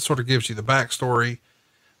Mankind. So that sort of gives you the backstory.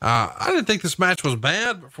 I didn't think this match was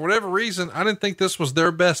bad, but for whatever reason, I didn't think this was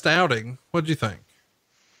their best outing. What'd you think?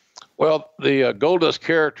 Well, the Goldust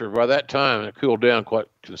character by that time had cooled down quite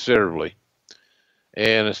considerably.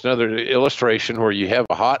 And it's another illustration where you have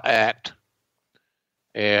a hot act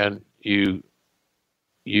and you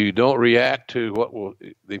don't react to what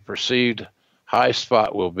the perceived high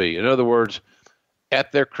spot will be. In other words,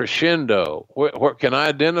 at their crescendo, what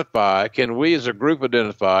can we as a group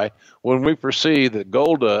identify when we perceive that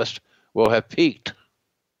Goldust will have peaked?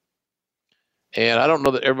 And I don't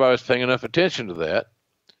know that everybody was paying enough attention to that,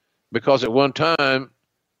 because at one time,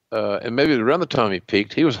 and maybe around the time he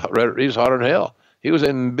peaked, he was hotter than hell. He was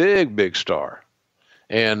a big star.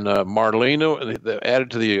 And Marlena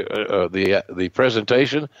added to the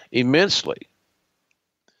presentation immensely.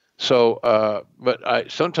 So, but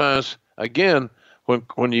sometimes, again,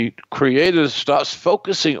 when you creative stops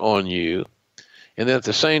focusing on you, and then at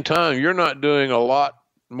the same time you're not doing a lot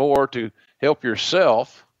more to help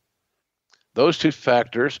yourself, those two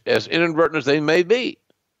factors, as inadvertent as they may be,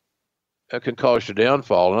 can cause your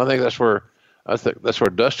downfall. And I think that's where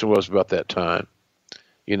Dustin was about that time.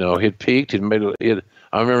 He'd peaked. I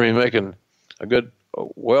remember him making a good,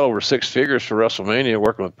 well over 6 figures for WrestleMania,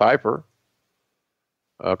 working with Piper,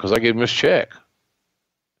 because I gave him his check.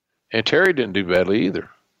 And Terry didn't do badly either.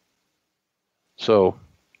 So,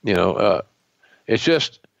 it's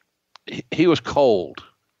just, he was cold.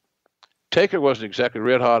 Taker wasn't exactly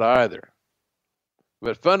red hot either.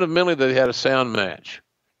 But fundamentally, they had a sound match.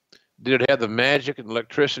 Did it have the magic and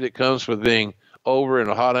electricity that comes with being over in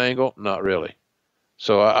a hot angle? Not really.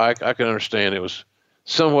 So I can understand it was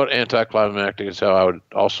somewhat anticlimactic is how I would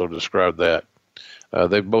also describe that.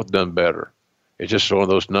 They've both done better. It's just one of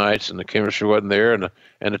those nights, and the chemistry wasn't there, and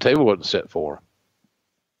the table wasn't set for them.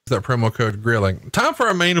 That promo code grilling. Time for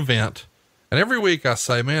our main event. And every week I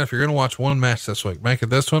say, man, if you're going to watch one match this week, make it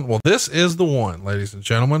this one. Well, this is the one, ladies and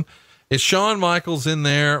gentlemen. It's Shawn Michaels in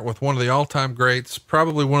there with one of the all-time greats,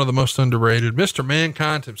 probably one of the most underrated, Mr.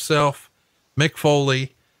 Mankind himself, Mick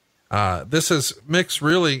Foley. This is Mick's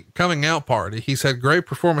really coming out party. He's had great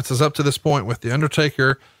performances up to this point with The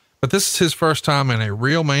Undertaker, but this is his first time in a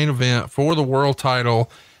real main event for the world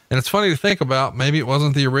title. And it's funny to think about, maybe it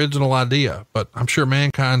wasn't the original idea, but I'm sure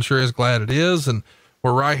Mankind sure is glad it is. And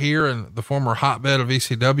we're right here in the former hotbed of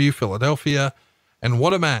ECW, Philadelphia. And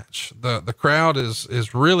what a match. The crowd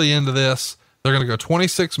is really into this. They're going to go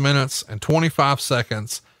 26 minutes and 25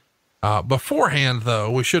 seconds. Beforehand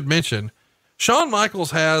though, we should mention Shawn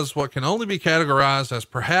Michaels has what can only be categorized as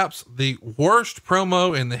perhaps the worst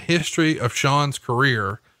promo in the history of Shawn's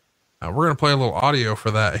career. We're going to play a little audio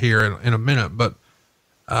for that here in a minute, but,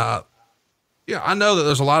 I know that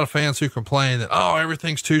there's a lot of fans who complain that,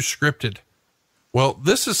 everything's too scripted. Well,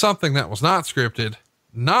 this is something that was not scripted,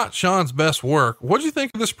 not Shawn's best work. What'd you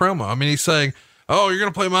think of this promo? I mean, he's saying, you're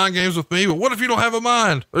going to play mind games with me, but what if you don't have a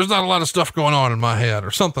mind? There's not a lot of stuff going on in my head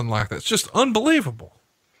or something like that. It's just unbelievable.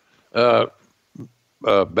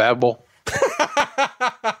 Babble,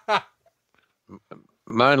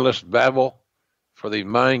 mindless babble for the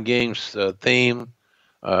mind games theme.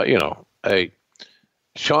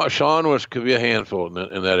 Shawn could be a handful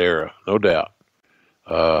in that era, no doubt.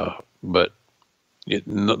 But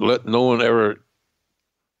let no one ever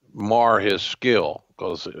mar his skill,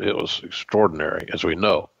 because it was extraordinary, as we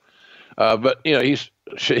know. But he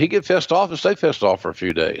get pissed off and stay pissed off for a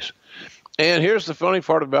few days. And here's the funny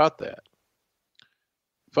part about that.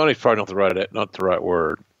 Funny is probably not the right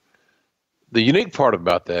word. The unique part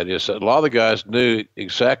about that is that a lot of the guys knew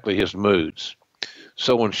exactly his moods.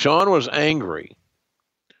 So when Shawn was angry,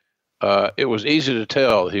 it was easy to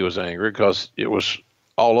tell he was angry because it was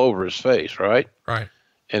all over his face, right? Right.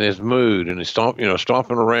 And his mood and his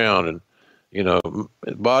stomping around and,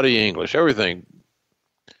 body English, everything.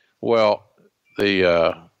 Well,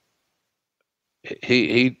 and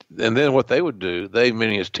then what they would do,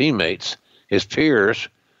 meaning his teammates, his peers,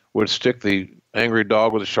 would stick the angry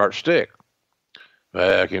dog with a sharp stick.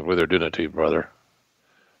 I can't believe they're doing that to you, brother.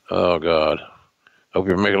 Oh God. Hope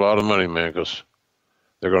you're making a lot of money, man, because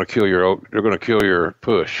they're going to kill your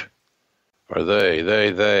push. Or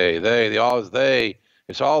they, always they.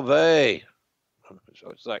 It's all they. So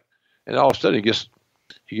it's like, and all of a sudden he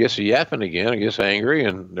gets a yapping again, he gets angry,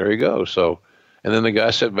 and there he goes. So, and then the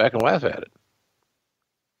guys sit back and laugh at it.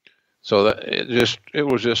 So that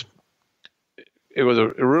it was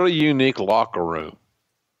a really unique locker room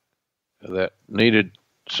that needed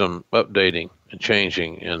some updating and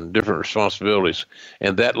changing and different responsibilities.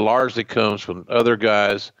 And that largely comes when other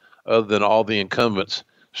guys, other than all the incumbents,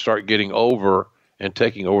 start getting over and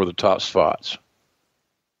taking over the top spots.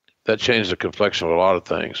 That changes the complexion of a lot of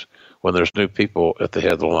things when there's new people at the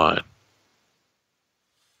head of the line.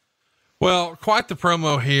 Well, quite the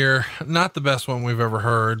promo here. Not the best one we've ever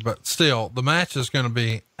heard, but still, the match is going to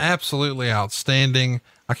be absolutely outstanding.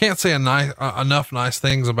 I can't say enough nice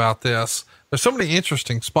things about this. There's so many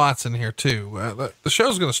interesting spots in here too. The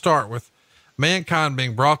show's going to start with Mankind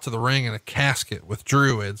being brought to the ring in a casket with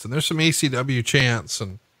druids, and there's some ECW chants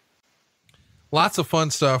and lots of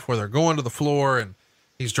fun stuff where they're going to the floor and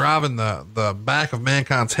he's driving the back of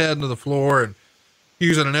Mankind's head into the floor and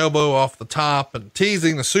using an elbow off the top and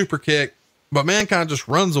teasing the super kick, but Mankind just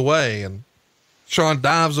runs away and Shawn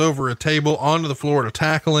dives over a table onto the floor to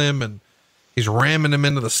tackle him, and he's ramming him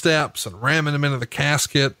into the steps and ramming him into the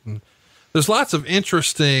casket. And there's lots of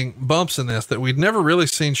interesting bumps in this that we'd never really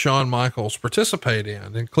seen Shawn Michaels participate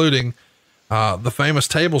in, including the famous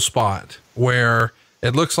table spot where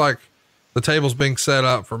it looks like the table's being set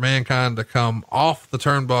up for Mankind to come off the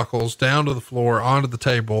turnbuckles down to the floor onto the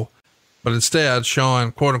table. But instead,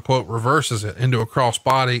 Shawn, quote unquote, reverses it into a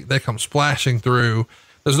crossbody. They come splashing through.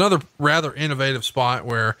 There's another rather innovative spot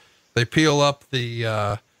where they peel up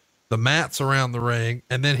the mats around the ring,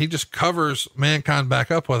 and then he just covers Mankind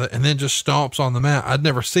back up with it and then just stomps on the mat. I'd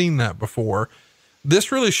never seen that before.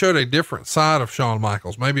 This really showed a different side of Shawn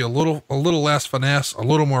Michaels, maybe a little less finesse, a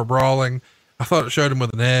little more brawling. I thought it showed him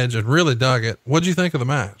with an edge and really dug it. What'd you think of the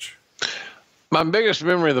match? My biggest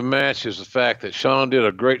memory of the match is the fact that Shawn did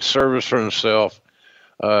a great service for himself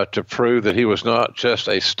to prove that he was not just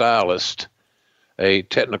a stylist, a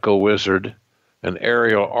technical wizard, an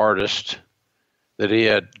aerial artist, that he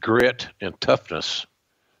had grit and toughness,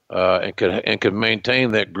 and could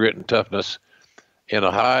maintain that grit and toughness in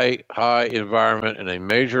a high environment in a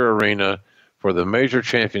major arena for the major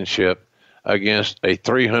championship against a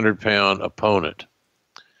 300-pound opponent.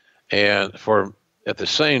 And at the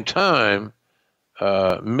same time,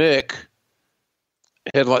 Mick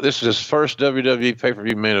had this is his first WWE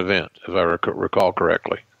pay-per-view main event, if I recall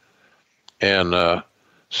correctly. And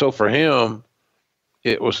so for him,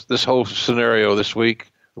 it was this whole scenario this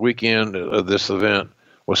weekend of this event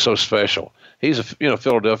was so special. He's a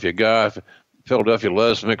Philadelphia guy. Philadelphia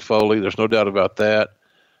loves Mick Foley. There's no doubt about that.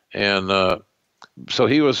 And so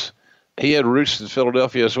he had roots in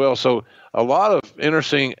Philadelphia as well. So a lot of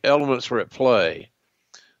interesting elements were at play.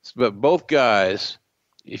 But both guys,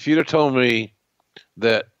 if you'd have told me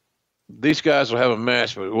that these guys will have a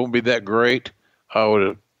match, but it won't be that great, I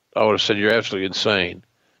would have said you're absolutely insane.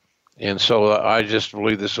 And so I just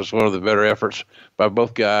believe this was one of the better efforts by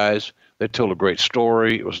both guys. They told a great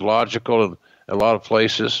story. It was logical in a lot of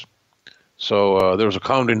places. So there was a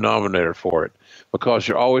common denominator for it, because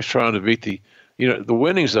you're always trying to beat the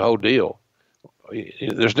winning's the whole deal.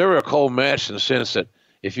 There's never a cold match in the sense that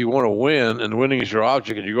if you want to win and winning is your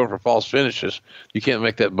object and you're going for false finishes, you can't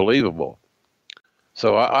make that believable.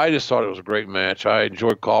 So I just thought it was a great match. I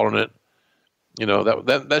enjoyed calling it.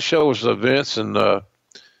 That show was Vince and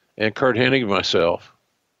Kurt Hennig and myself.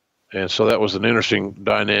 And so that was an interesting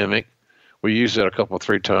dynamic. We used that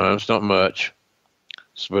 3 times, not much,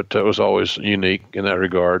 but it was always unique in that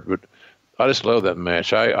regard. But I just love that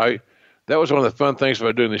match. That was one of the fun things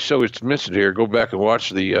about doing this show. It's mentioned here. Go back and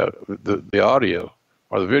watch the audio,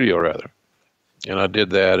 or the video rather. And I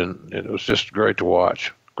did that, and it was just great to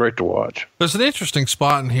watch. Great to watch. There's an interesting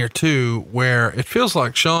spot in here too, where it feels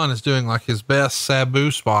like Shawn is doing like his best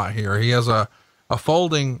Sabu spot here. He has a a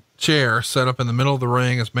folding chair set up in the middle of the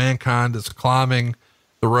ring as Mankind is climbing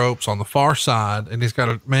the ropes on the far side. And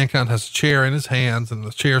Mankind has a chair in his hands and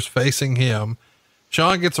the chair's facing him.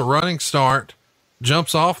 Shawn gets a running start,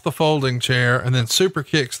 jumps off the folding chair, and then super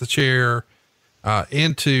kicks the chair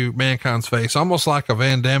into Mankind's face, almost like a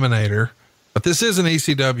Van Daminator. But this is an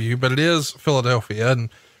ECW, but it is Philadelphia, and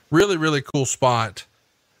really, really cool spot.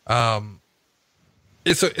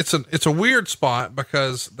 It's a weird spot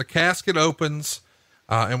because the casket opens,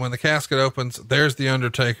 and when the casket opens, there's the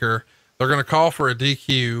Undertaker. They're going to call for a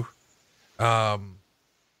DQ. That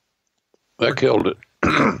killed it.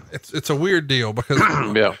 It's a weird deal because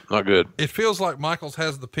yeah, not good. It feels like Michaels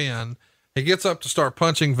has the pin. He gets up to start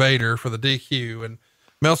punching Vader for the DQ, and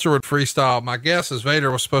Meltzer would freestyle. My guess is Vader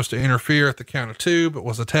was supposed to interfere at the count of 2, but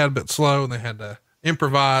was a tad bit slow and they had to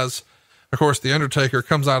improvise. Of course, the Undertaker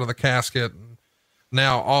comes out of the casket and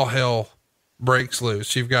now all hell breaks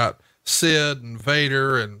loose. You've got Sid and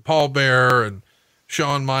Vader and Paul Bearer and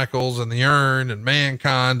Shawn Michaels and the Urn and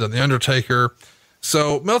Mankind and the Undertaker.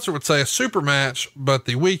 So Meltzer would say a super match, but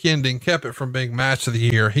the week ending kept it from being match of the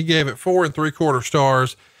year. He gave it 4 3/4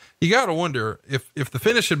 stars. You got to wonder if the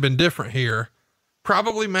finish had been different here,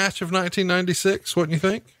 probably match of 1996. Wouldn't you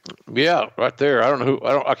think? Yeah, right there.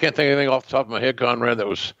 I can't think of anything off the top of my head, Conrad,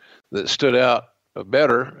 that stood out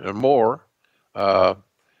better and more. Mick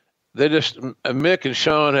and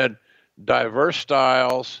Shawn had diverse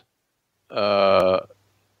styles.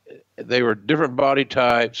 They were different body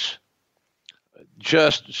types,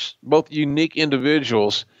 just both unique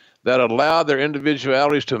individuals that allowed their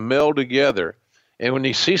individualities to meld together. And when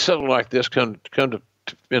you see something like this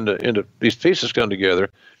into these pieces come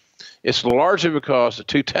together, it's largely because the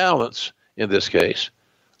two talents in this case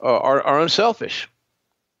are unselfish.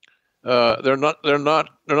 They're not going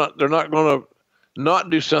to not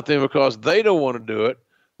do something because they don't want to do it.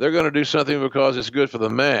 They're going to do something because it's good for the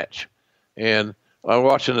match. And I'm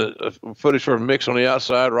watching the footage from Mick on the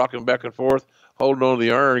outside, rocking back and forth, holding on to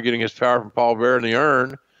the urn, getting his power from Paul Bearer in the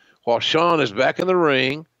urn, while Shawn is back in the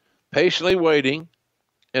ring, patiently waiting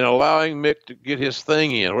and allowing Mick to get his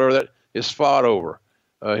thing in, wherever his spot over,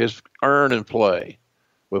 his urn in play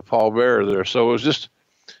with Paul Bearer there. So it was just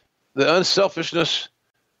the unselfishness,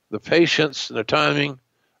 the patience, and the timing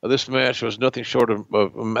of this match was nothing short of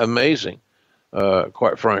amazing,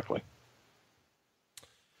 quite frankly.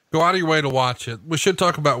 Go out of your way to watch it. We should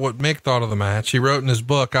talk about what Mick thought of the match. He wrote in his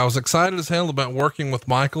book, I was excited as hell about working with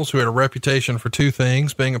Michaels, who had a reputation for two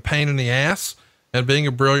things, being a pain in the ass and being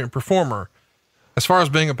a brilliant performer. As far as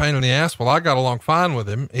being a pain in the ass, well, I got along fine with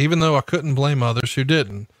him, even though I couldn't blame others who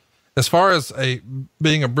didn't. As far as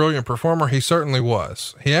being a brilliant performer, he certainly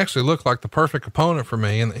was. He actually looked like the perfect opponent for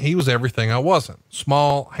me, and he was everything I wasn't.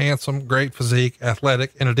 Small, handsome, great physique,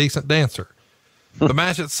 athletic, and a decent dancer. The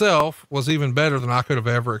match itself was even better than I could have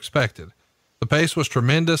ever expected. The pace was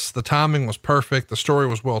tremendous. The timing was perfect. The story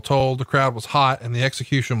was well told. The crowd was hot and the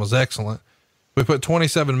execution was excellent. We put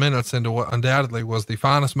 27 minutes into what undoubtedly was the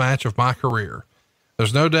finest match of my career.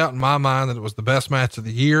 There's no doubt in my mind that it was the best match of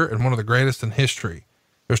the year and one of the greatest in history.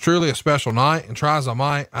 It was truly a special night, and try as I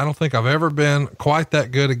might, I don't think I've ever been quite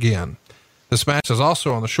that good again. This match is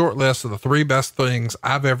also on the short list of the 3 best things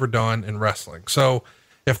I've ever done in wrestling. So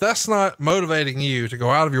if that's not motivating you to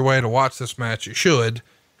go out of your way to watch this match, you should.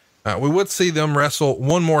 We would see them wrestle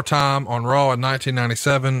one more time on Raw in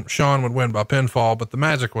 1997. Shawn would win by pinfall, but the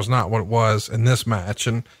magic was not what it was in this match.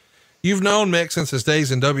 And you've known Mick since his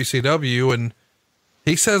days in WCW, and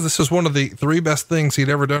he says this is one of the 3 best things he'd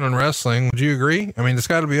ever done in wrestling. Would you agree? I mean, it's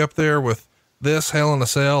got to be up there with this, Hell in a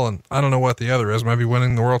Cell, and I don't know what the other is. Maybe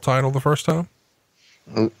winning the world title the first time?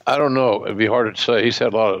 I don't know. It'd be hard to say. He's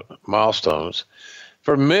had a lot of milestones.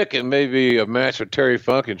 For Mick, it may be a match with Terry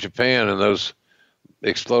Funk in Japan and those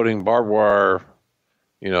exploding barbed wire,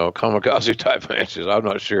 kamikaze type matches. I'm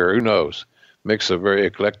not sure. Who knows? Mick's a very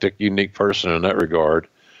eclectic, unique person in that regard.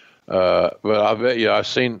 But I bet you I've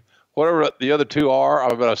seen whatever the other 2 are. I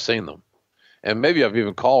bet I've seen them, and maybe I've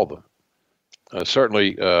even called them.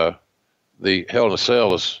 Certainly, the Hell in a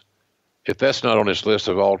Cell is, if that's not on his list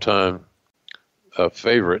of all-time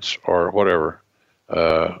favorites or whatever,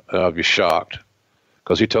 I'll be shocked.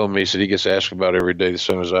 Because he told me, he said he gets asked about every day the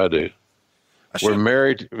same as I do. We're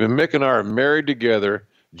married. Mick and I are married together,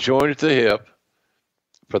 joined at the hip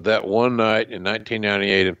for that one night in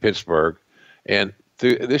 1998 in Pittsburgh. And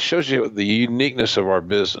this shows you the uniqueness of our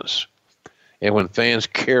business. And when fans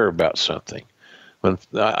care about something, when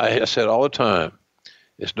I said all the time,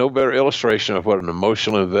 it's no better illustration of what an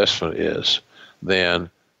emotional investment is than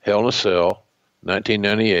Hell in a Cell,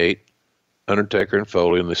 1998, Undertaker and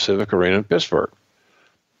Foley in the Civic Arena in Pittsburgh.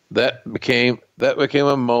 That became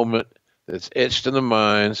a moment that's etched in the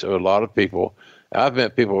minds of a lot of people. I've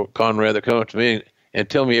met people, Conrad, that come up to me and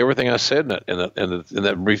tell me everything I said in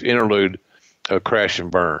that brief interlude of Crash and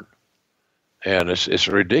Burn. And it's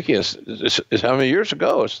ridiculous. It's how many years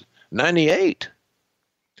ago? It's 98.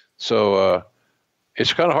 So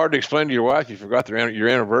it's kind of hard to explain to your wife you forgot your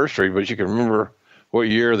anniversary, but you can remember what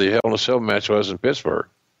year the Hell in a Cell match was in Pittsburgh.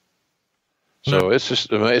 So it's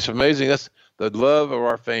amazing. That's the love of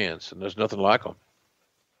our fans, and there's nothing like them.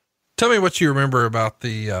 Tell me what you remember about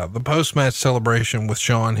the post-match celebration with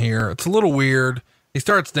Shawn here. It's a little weird. He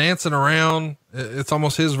starts dancing around. It's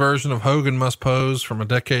almost his version of Hogan Must Pose from a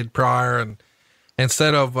decade prior. And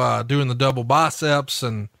instead of doing the double biceps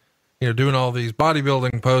and, doing all these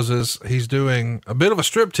bodybuilding poses, he's doing a bit of a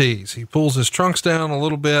striptease. He pulls his trunks down a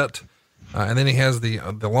little bit. And then he has the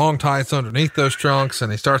long tights underneath those trunks,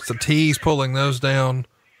 and he starts to tease pulling those down.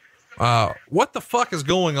 What the fuck is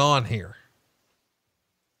going on here?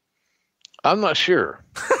 I'm not sure.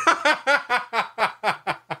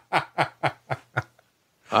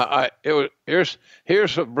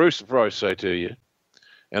 Here's what Bruce would probably say to you,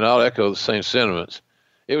 and I'll echo the same sentiments.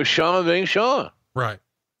 It was Shawn being Shawn. Right.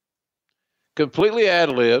 Completely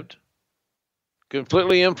ad-libbed,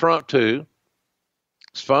 completely impromptu,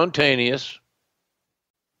 spontaneous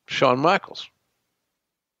Shawn Michaels.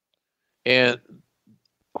 And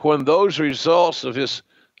when those results of his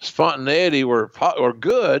spontaneity were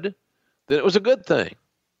good, then it was a good thing.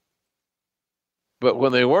 But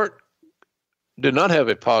when they did not have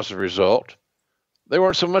a positive result, they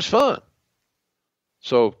weren't so much fun.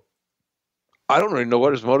 So I don't really know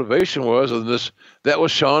what his motivation was other than this. That was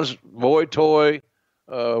Shawn's boy toy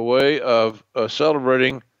way of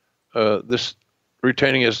celebrating this,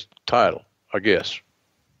 retaining his title, I guess.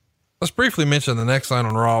 Let's briefly mention the next line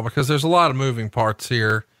on Raw because there's a lot of moving parts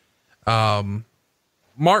here.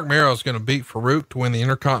 Mark Merrow is going to beat Farouk to win the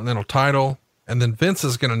Intercontinental title. And then Vince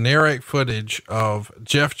is going to narrate footage of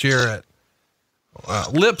Jeff Jarrett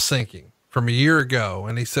lip syncing from a year ago.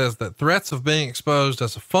 And he says that threats of being exposed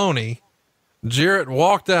as a phony, Jarrett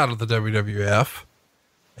walked out of the WWF,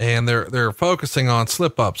 and they're focusing on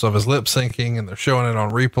slip ups of his lip syncing, and they're showing it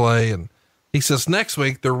on replay. And he says next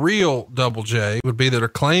week, the real Double J would be there to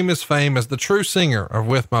claim his fame as the true singer of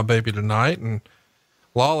With My Baby Tonight. And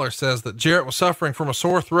Lawler says that Jarrett was suffering from a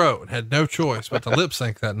sore throat and had no choice but to lip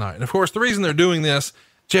sync that night. And of course, the reason they're doing this,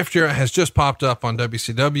 Jeff Jarrett has just popped up on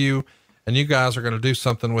WCW, and you guys are going to do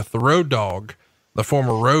something with the Road Dogg, the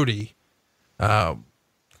former roadie.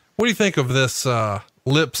 What do you think of this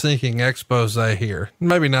lip syncing expose here?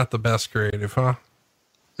 Maybe not the best creative, huh?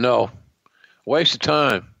 No, waste of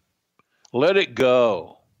time. Let it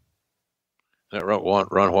go. That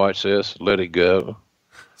Ron White says, let it go.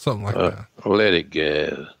 Something like that. Let it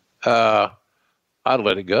go. I'd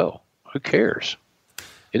let it go. Who cares?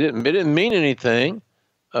 It didn't mean anything.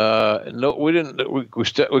 No, we didn't.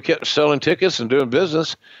 We kept selling tickets and doing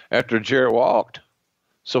business after Jarrett walked.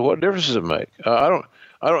 So what difference does it make? I don't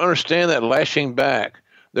understand that lashing back.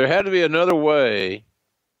 There had to be another way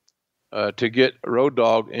to get Road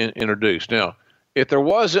Dogg introduced. Now, if there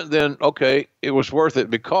wasn't, then okay, it was worth it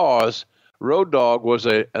because Road Dogg was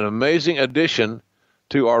an amazing addition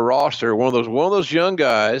to our roster. One of those young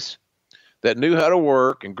guys that knew how to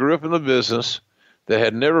work and grew up in the business, that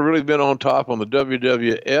had never really been on top on the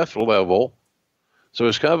WWF level. So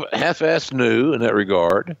it's kind of half-assed new in that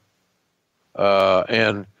regard.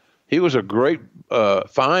 And he was a great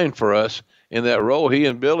find for us in that role. He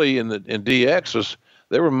and Billy in DX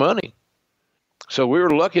they were money. So we were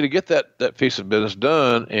lucky to get that piece of business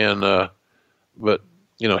done. And, but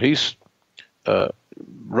he's,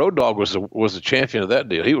 Road Dogg was the champion of that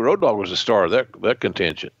deal. Road Dogg was the star of that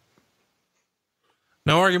contingent.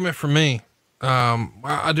 No argument for me.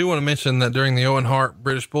 I do want to mention that during the Owen Hart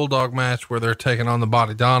British Bulldog match where they're taking on the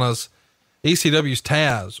Body Donnas, ECW's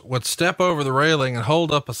Taz would step over the railing and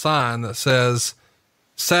hold up a sign that says,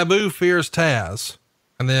 Sabu fears Taz.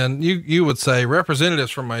 And then you would say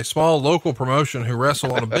representatives from a small local promotion who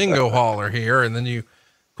wrestle on a bingo hall are here. And then you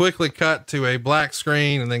quickly cut to a black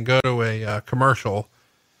screen and then go to a commercial,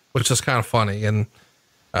 which is kind of funny. And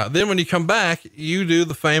then when you come back, you do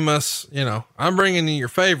the famous, I'm bringing you your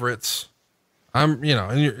favorites. And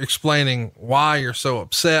you're explaining why you're so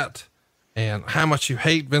upset and how much you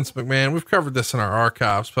hate Vince McMahon. We've covered this in our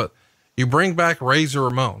archives, but you bring back Razor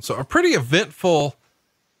Ramon. So a pretty eventful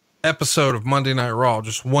episode of Monday Night Raw,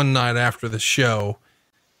 just one night after the show.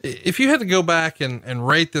 If you had to go back and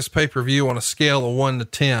rate this pay-per-view on a scale of 1 to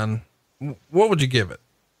 10, what would you give it?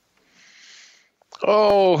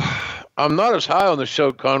 Oh, I'm not as high on the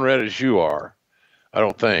show, Conrad, as you are. I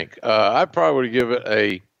don't think. I probably would give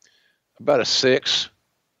it about a 6.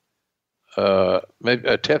 maybe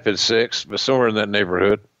a tepid 6, but somewhere in that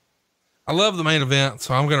neighborhood. I love the main event,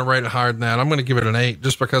 so I'm going to rate it higher than that. I'm going to give it an 8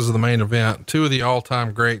 just because of the main event. 2 of the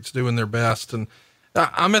all-time greats doing their best. And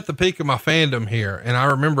I'm at the peak of my fandom here. And I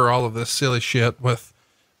remember all of this silly shit with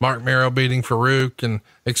Mark Merrow beating Farouk and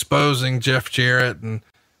exposing Jeff Jarrett and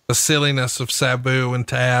the silliness of Sabu and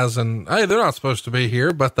Taz. And hey, they're not supposed to be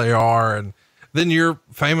here, but they are. And then your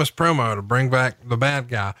famous promo to bring back the bad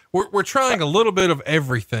guy. We're trying a little bit of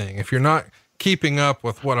everything. If you're not keeping up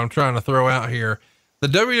with what I'm trying to throw out here, the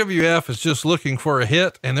WWF is just looking for a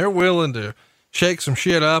hit, and they're willing to shake some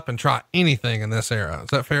shit up and try anything in this era. Is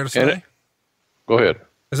that fair to say? Go ahead.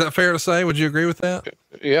 Is that fair to say? Would you agree with that?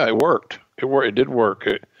 Yeah, it worked. It did work.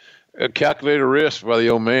 A calculated risk by the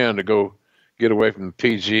old man to go get away from the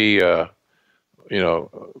PG,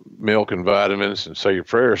 milk and vitamins and say your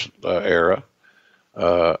prayers era.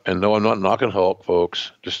 And no, I'm not knocking Hulk,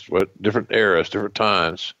 folks. Just different eras, different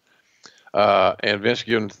times. And Vince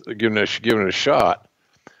giving it a shot.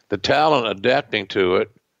 The talent adapting to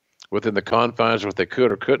it within the confines of what they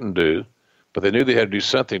could or couldn't do, but they knew they had to do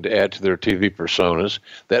something to add to their TV personas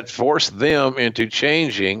that forced them into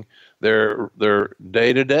changing their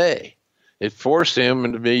day to day. It forced them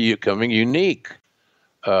into becoming unique,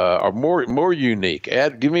 or more unique.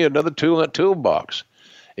 Give me another tool in that toolbox.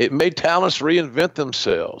 It made talents reinvent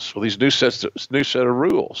themselves with these new set of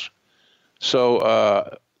rules. So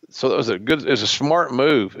that was a smart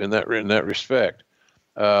move in that respect.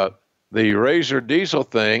 The Razor Diesel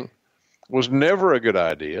thing was never a good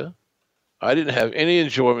idea. I didn't have any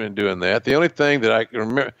enjoyment in doing that. The only thing that I can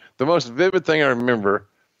remember, the most vivid thing I remember,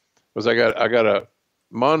 was I got a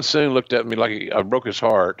Monsoon looked at me like I broke his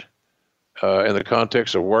heart in the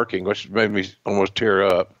context of working, which made me almost tear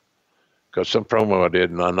up because some promo I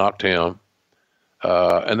did and I knocked him.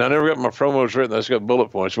 And I never got my promos written. I just got bullet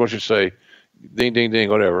points. Once you say, ding, ding, ding,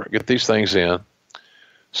 whatever, get these things in.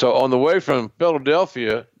 So on the way from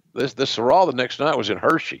Philadelphia, this Raw the next night was in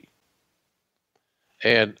Hershey.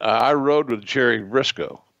 And I rode with Jerry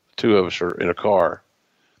Briscoe. 2 of us were in a car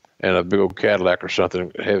and a big old Cadillac or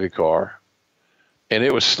something, a heavy car. And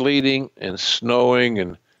it was sleeting and snowing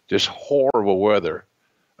and just horrible weather.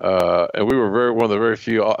 And we were one of the very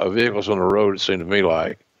few vehicles on the road, it seemed to me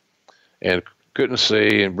like, and couldn't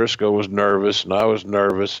see. And Briscoe was nervous and I was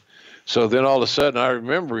nervous. So then all of a sudden I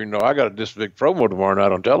remember, I got this big promo tomorrow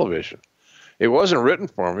night on television. It wasn't written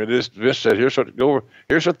for me. It just Vince said, here's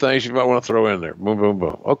what things you might want to throw in there. Boom, boom,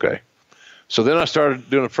 boom. Okay. So then I started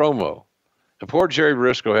doing a promo. And poor Jerry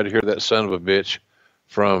Briscoe had to hear that son of a bitch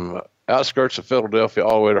from outskirts of Philadelphia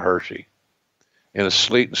all the way to Hershey in a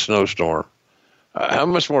sleet and snowstorm. How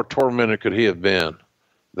much more tormented could he have been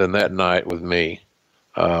than that night with me?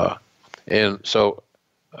 And so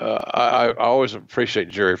I always appreciate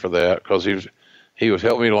Jerry for that, because he would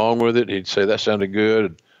help me along with it. He'd say, that sounded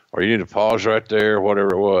good, or you need to pause right there,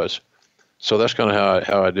 whatever it was. So that's kind of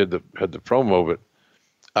how I had the promo. But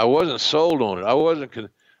I wasn't sold on it.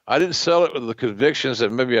 I didn't sell it with the convictions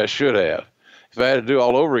that maybe I should have. If I had to do it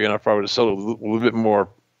all over again, I probably would have sold it a little bit more,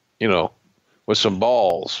 with some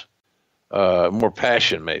balls, more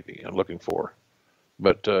passion maybe I'm looking for.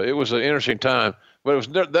 But it was an interesting time.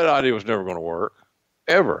 But that idea was never going to work,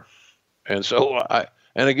 ever. And so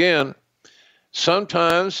and again,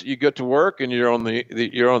 sometimes you get to work and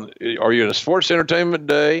are you in a sports entertainment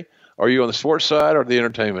day? Are you on the sports side or the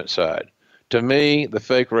entertainment side? To me, the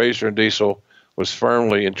fake Razor and Diesel was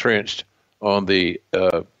firmly entrenched on the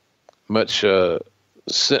much, I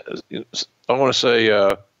want to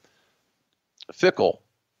say, fickle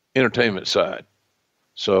entertainment side.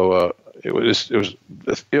 So it was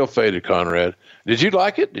ill-fated, Conrad. Did you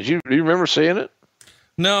like it? Do you remember seeing it?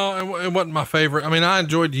 No, it wasn't my favorite. I mean, I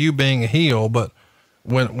enjoyed you being a heel, but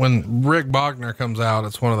when Rick Bogner comes out,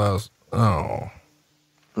 it's one of those, oh.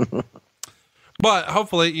 But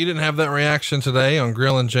hopefully you didn't have that reaction today on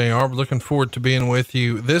Grillin' JR. We're looking forward to being with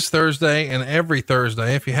you this Thursday and every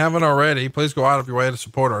Thursday. If you haven't already, please go out of your way to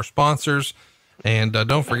support our sponsors. And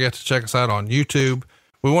don't forget to check us out on YouTube.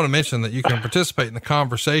 We want to mention that you can participate in the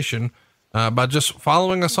conversation by just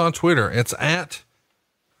following us on Twitter. It's at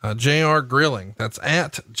JR Grilling. That's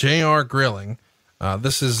at JR Grilling.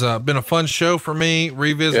 This has been a fun show for me,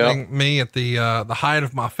 revisiting me at the height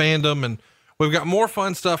of my fandom, and we've got more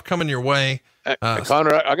fun stuff coming your way.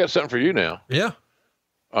 Conrad, I got something for you now. Yeah.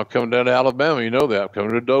 I'm coming down to Alabama. You know that. I'm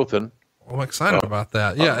coming to Dothan. I'm excited about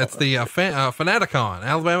that. Yeah. It's the Fanaticon,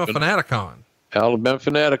 Alabama Fanaticon. Alabama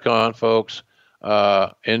Fanaticon, folks.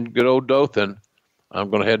 In good old Dothan.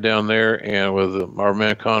 I'm going to head down there and with our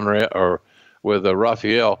man Conrad, or with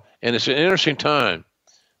Raphael. And it's an interesting time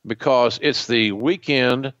because it's the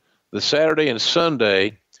weekend, the Saturday and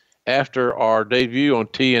Sunday after our debut on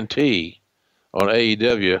TNT on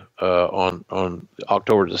AEW on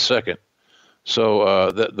October the 2nd.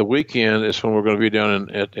 So the weekend is when we're going to be down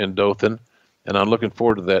in Dothan, and I'm looking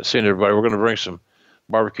forward to that, seeing everybody. We're going to bring some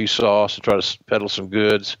barbecue sauce and try to peddle some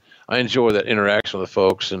goods. I enjoy that interaction with the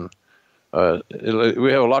folks, and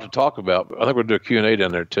we have a lot to talk about. I think we'll do a Q&A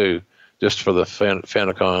down there too, just for the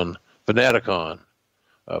Fanaticon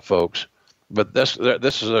folks. But this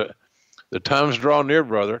is the time's draw near,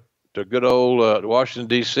 brother, to good old Washington,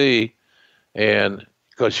 D.C., and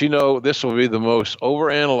because this will be the most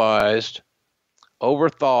overanalyzed,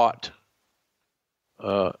 overthought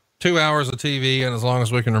 2 hours of TV, and as long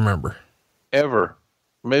as we can remember,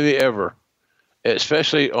 maybe ever,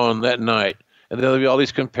 especially on that night. And then there'll be all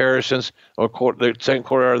these comparisons. The second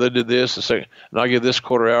quarter hour they did this, and I'll give this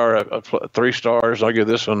quarter hour 3 stars. I'll give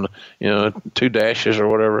this one 2 dashes or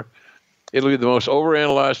whatever. It'll be the most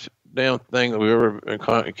overanalyzed damn thing that we've ever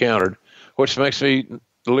encountered, which makes me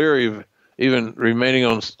leery of even remaining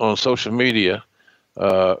on social media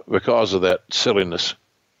because of that silliness.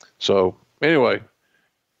 So anyway,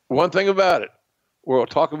 one thing about it, we'll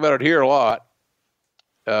talk about it here a lot,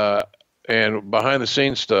 and behind the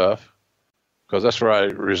scenes stuff, because that's where I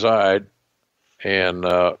reside, and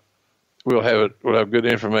we'll have good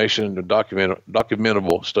information and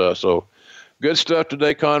documentable stuff. So good stuff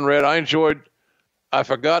today, Conrad. I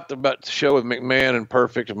forgot about the show with McMahon and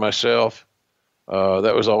Perfect and myself.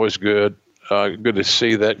 That was always good. Good to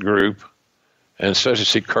see that group, and especially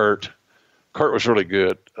see Kurt. Kurt was really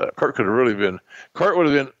good. Kurt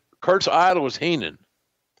Kurt's idol was Heenan.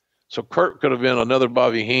 So Kurt could have been another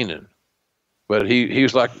Bobby Heenan. But he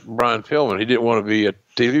was like Brian Pillman. He didn't want to be a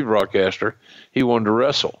TV broadcaster. He wanted to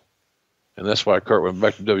wrestle. And that's why Kurt went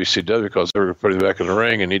back to WCW, because they were putting him back in the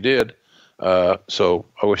ring, and he did. So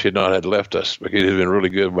I wish he had not had left us, because he'd have been really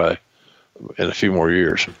good in a few more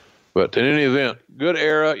years. But in any event, good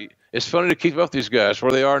era. It's funny to keep up these guys,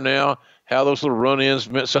 where they are now, how those little run-ins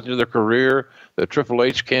meant something to their career, the Triple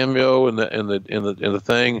H cameo and the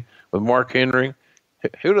thing with Mark Henry.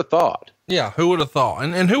 Who'd have thought? Yeah, who would have thought?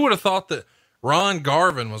 And who would have thought that Ron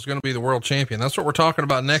Garvin was going to be the world champion? That's what we're talking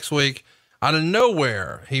about next week. Out of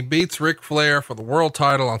nowhere, he beats Ric Flair for the world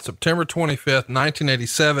title on September 25th,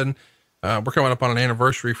 1987. We're coming up on an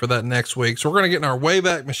anniversary for that next week. So we're going to get in our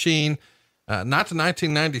Wayback Machine, not to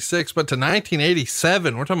 1996, but to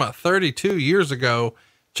 1987. We're talking about 32 years ago.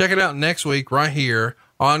 Check it out next week right here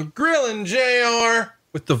on Grillin' JR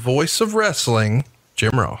with the voice of wrestling,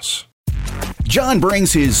 Jim Ross. John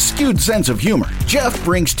brings his skewed sense of humor. Jeff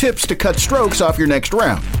brings tips to cut strokes off your next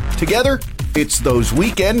round. Together, it's those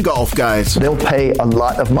weekend golf guys. They'll pay a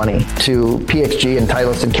lot of money to PXG and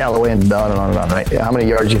Titleist and Callaway and on and on and on, right? How many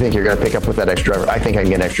yards do you think you're going to pick up with that extra driver? I think I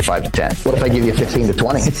can get an extra 5 to 10. What if I give you 15 to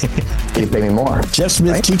 20? You pay me more. Jeff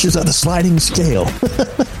Smith teaches on a sliding scale.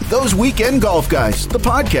 Those Weekend Golf Guys, the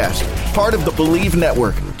podcast, part of the Believe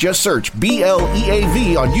Network. Just search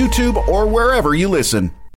BLEAV on YouTube or wherever you listen.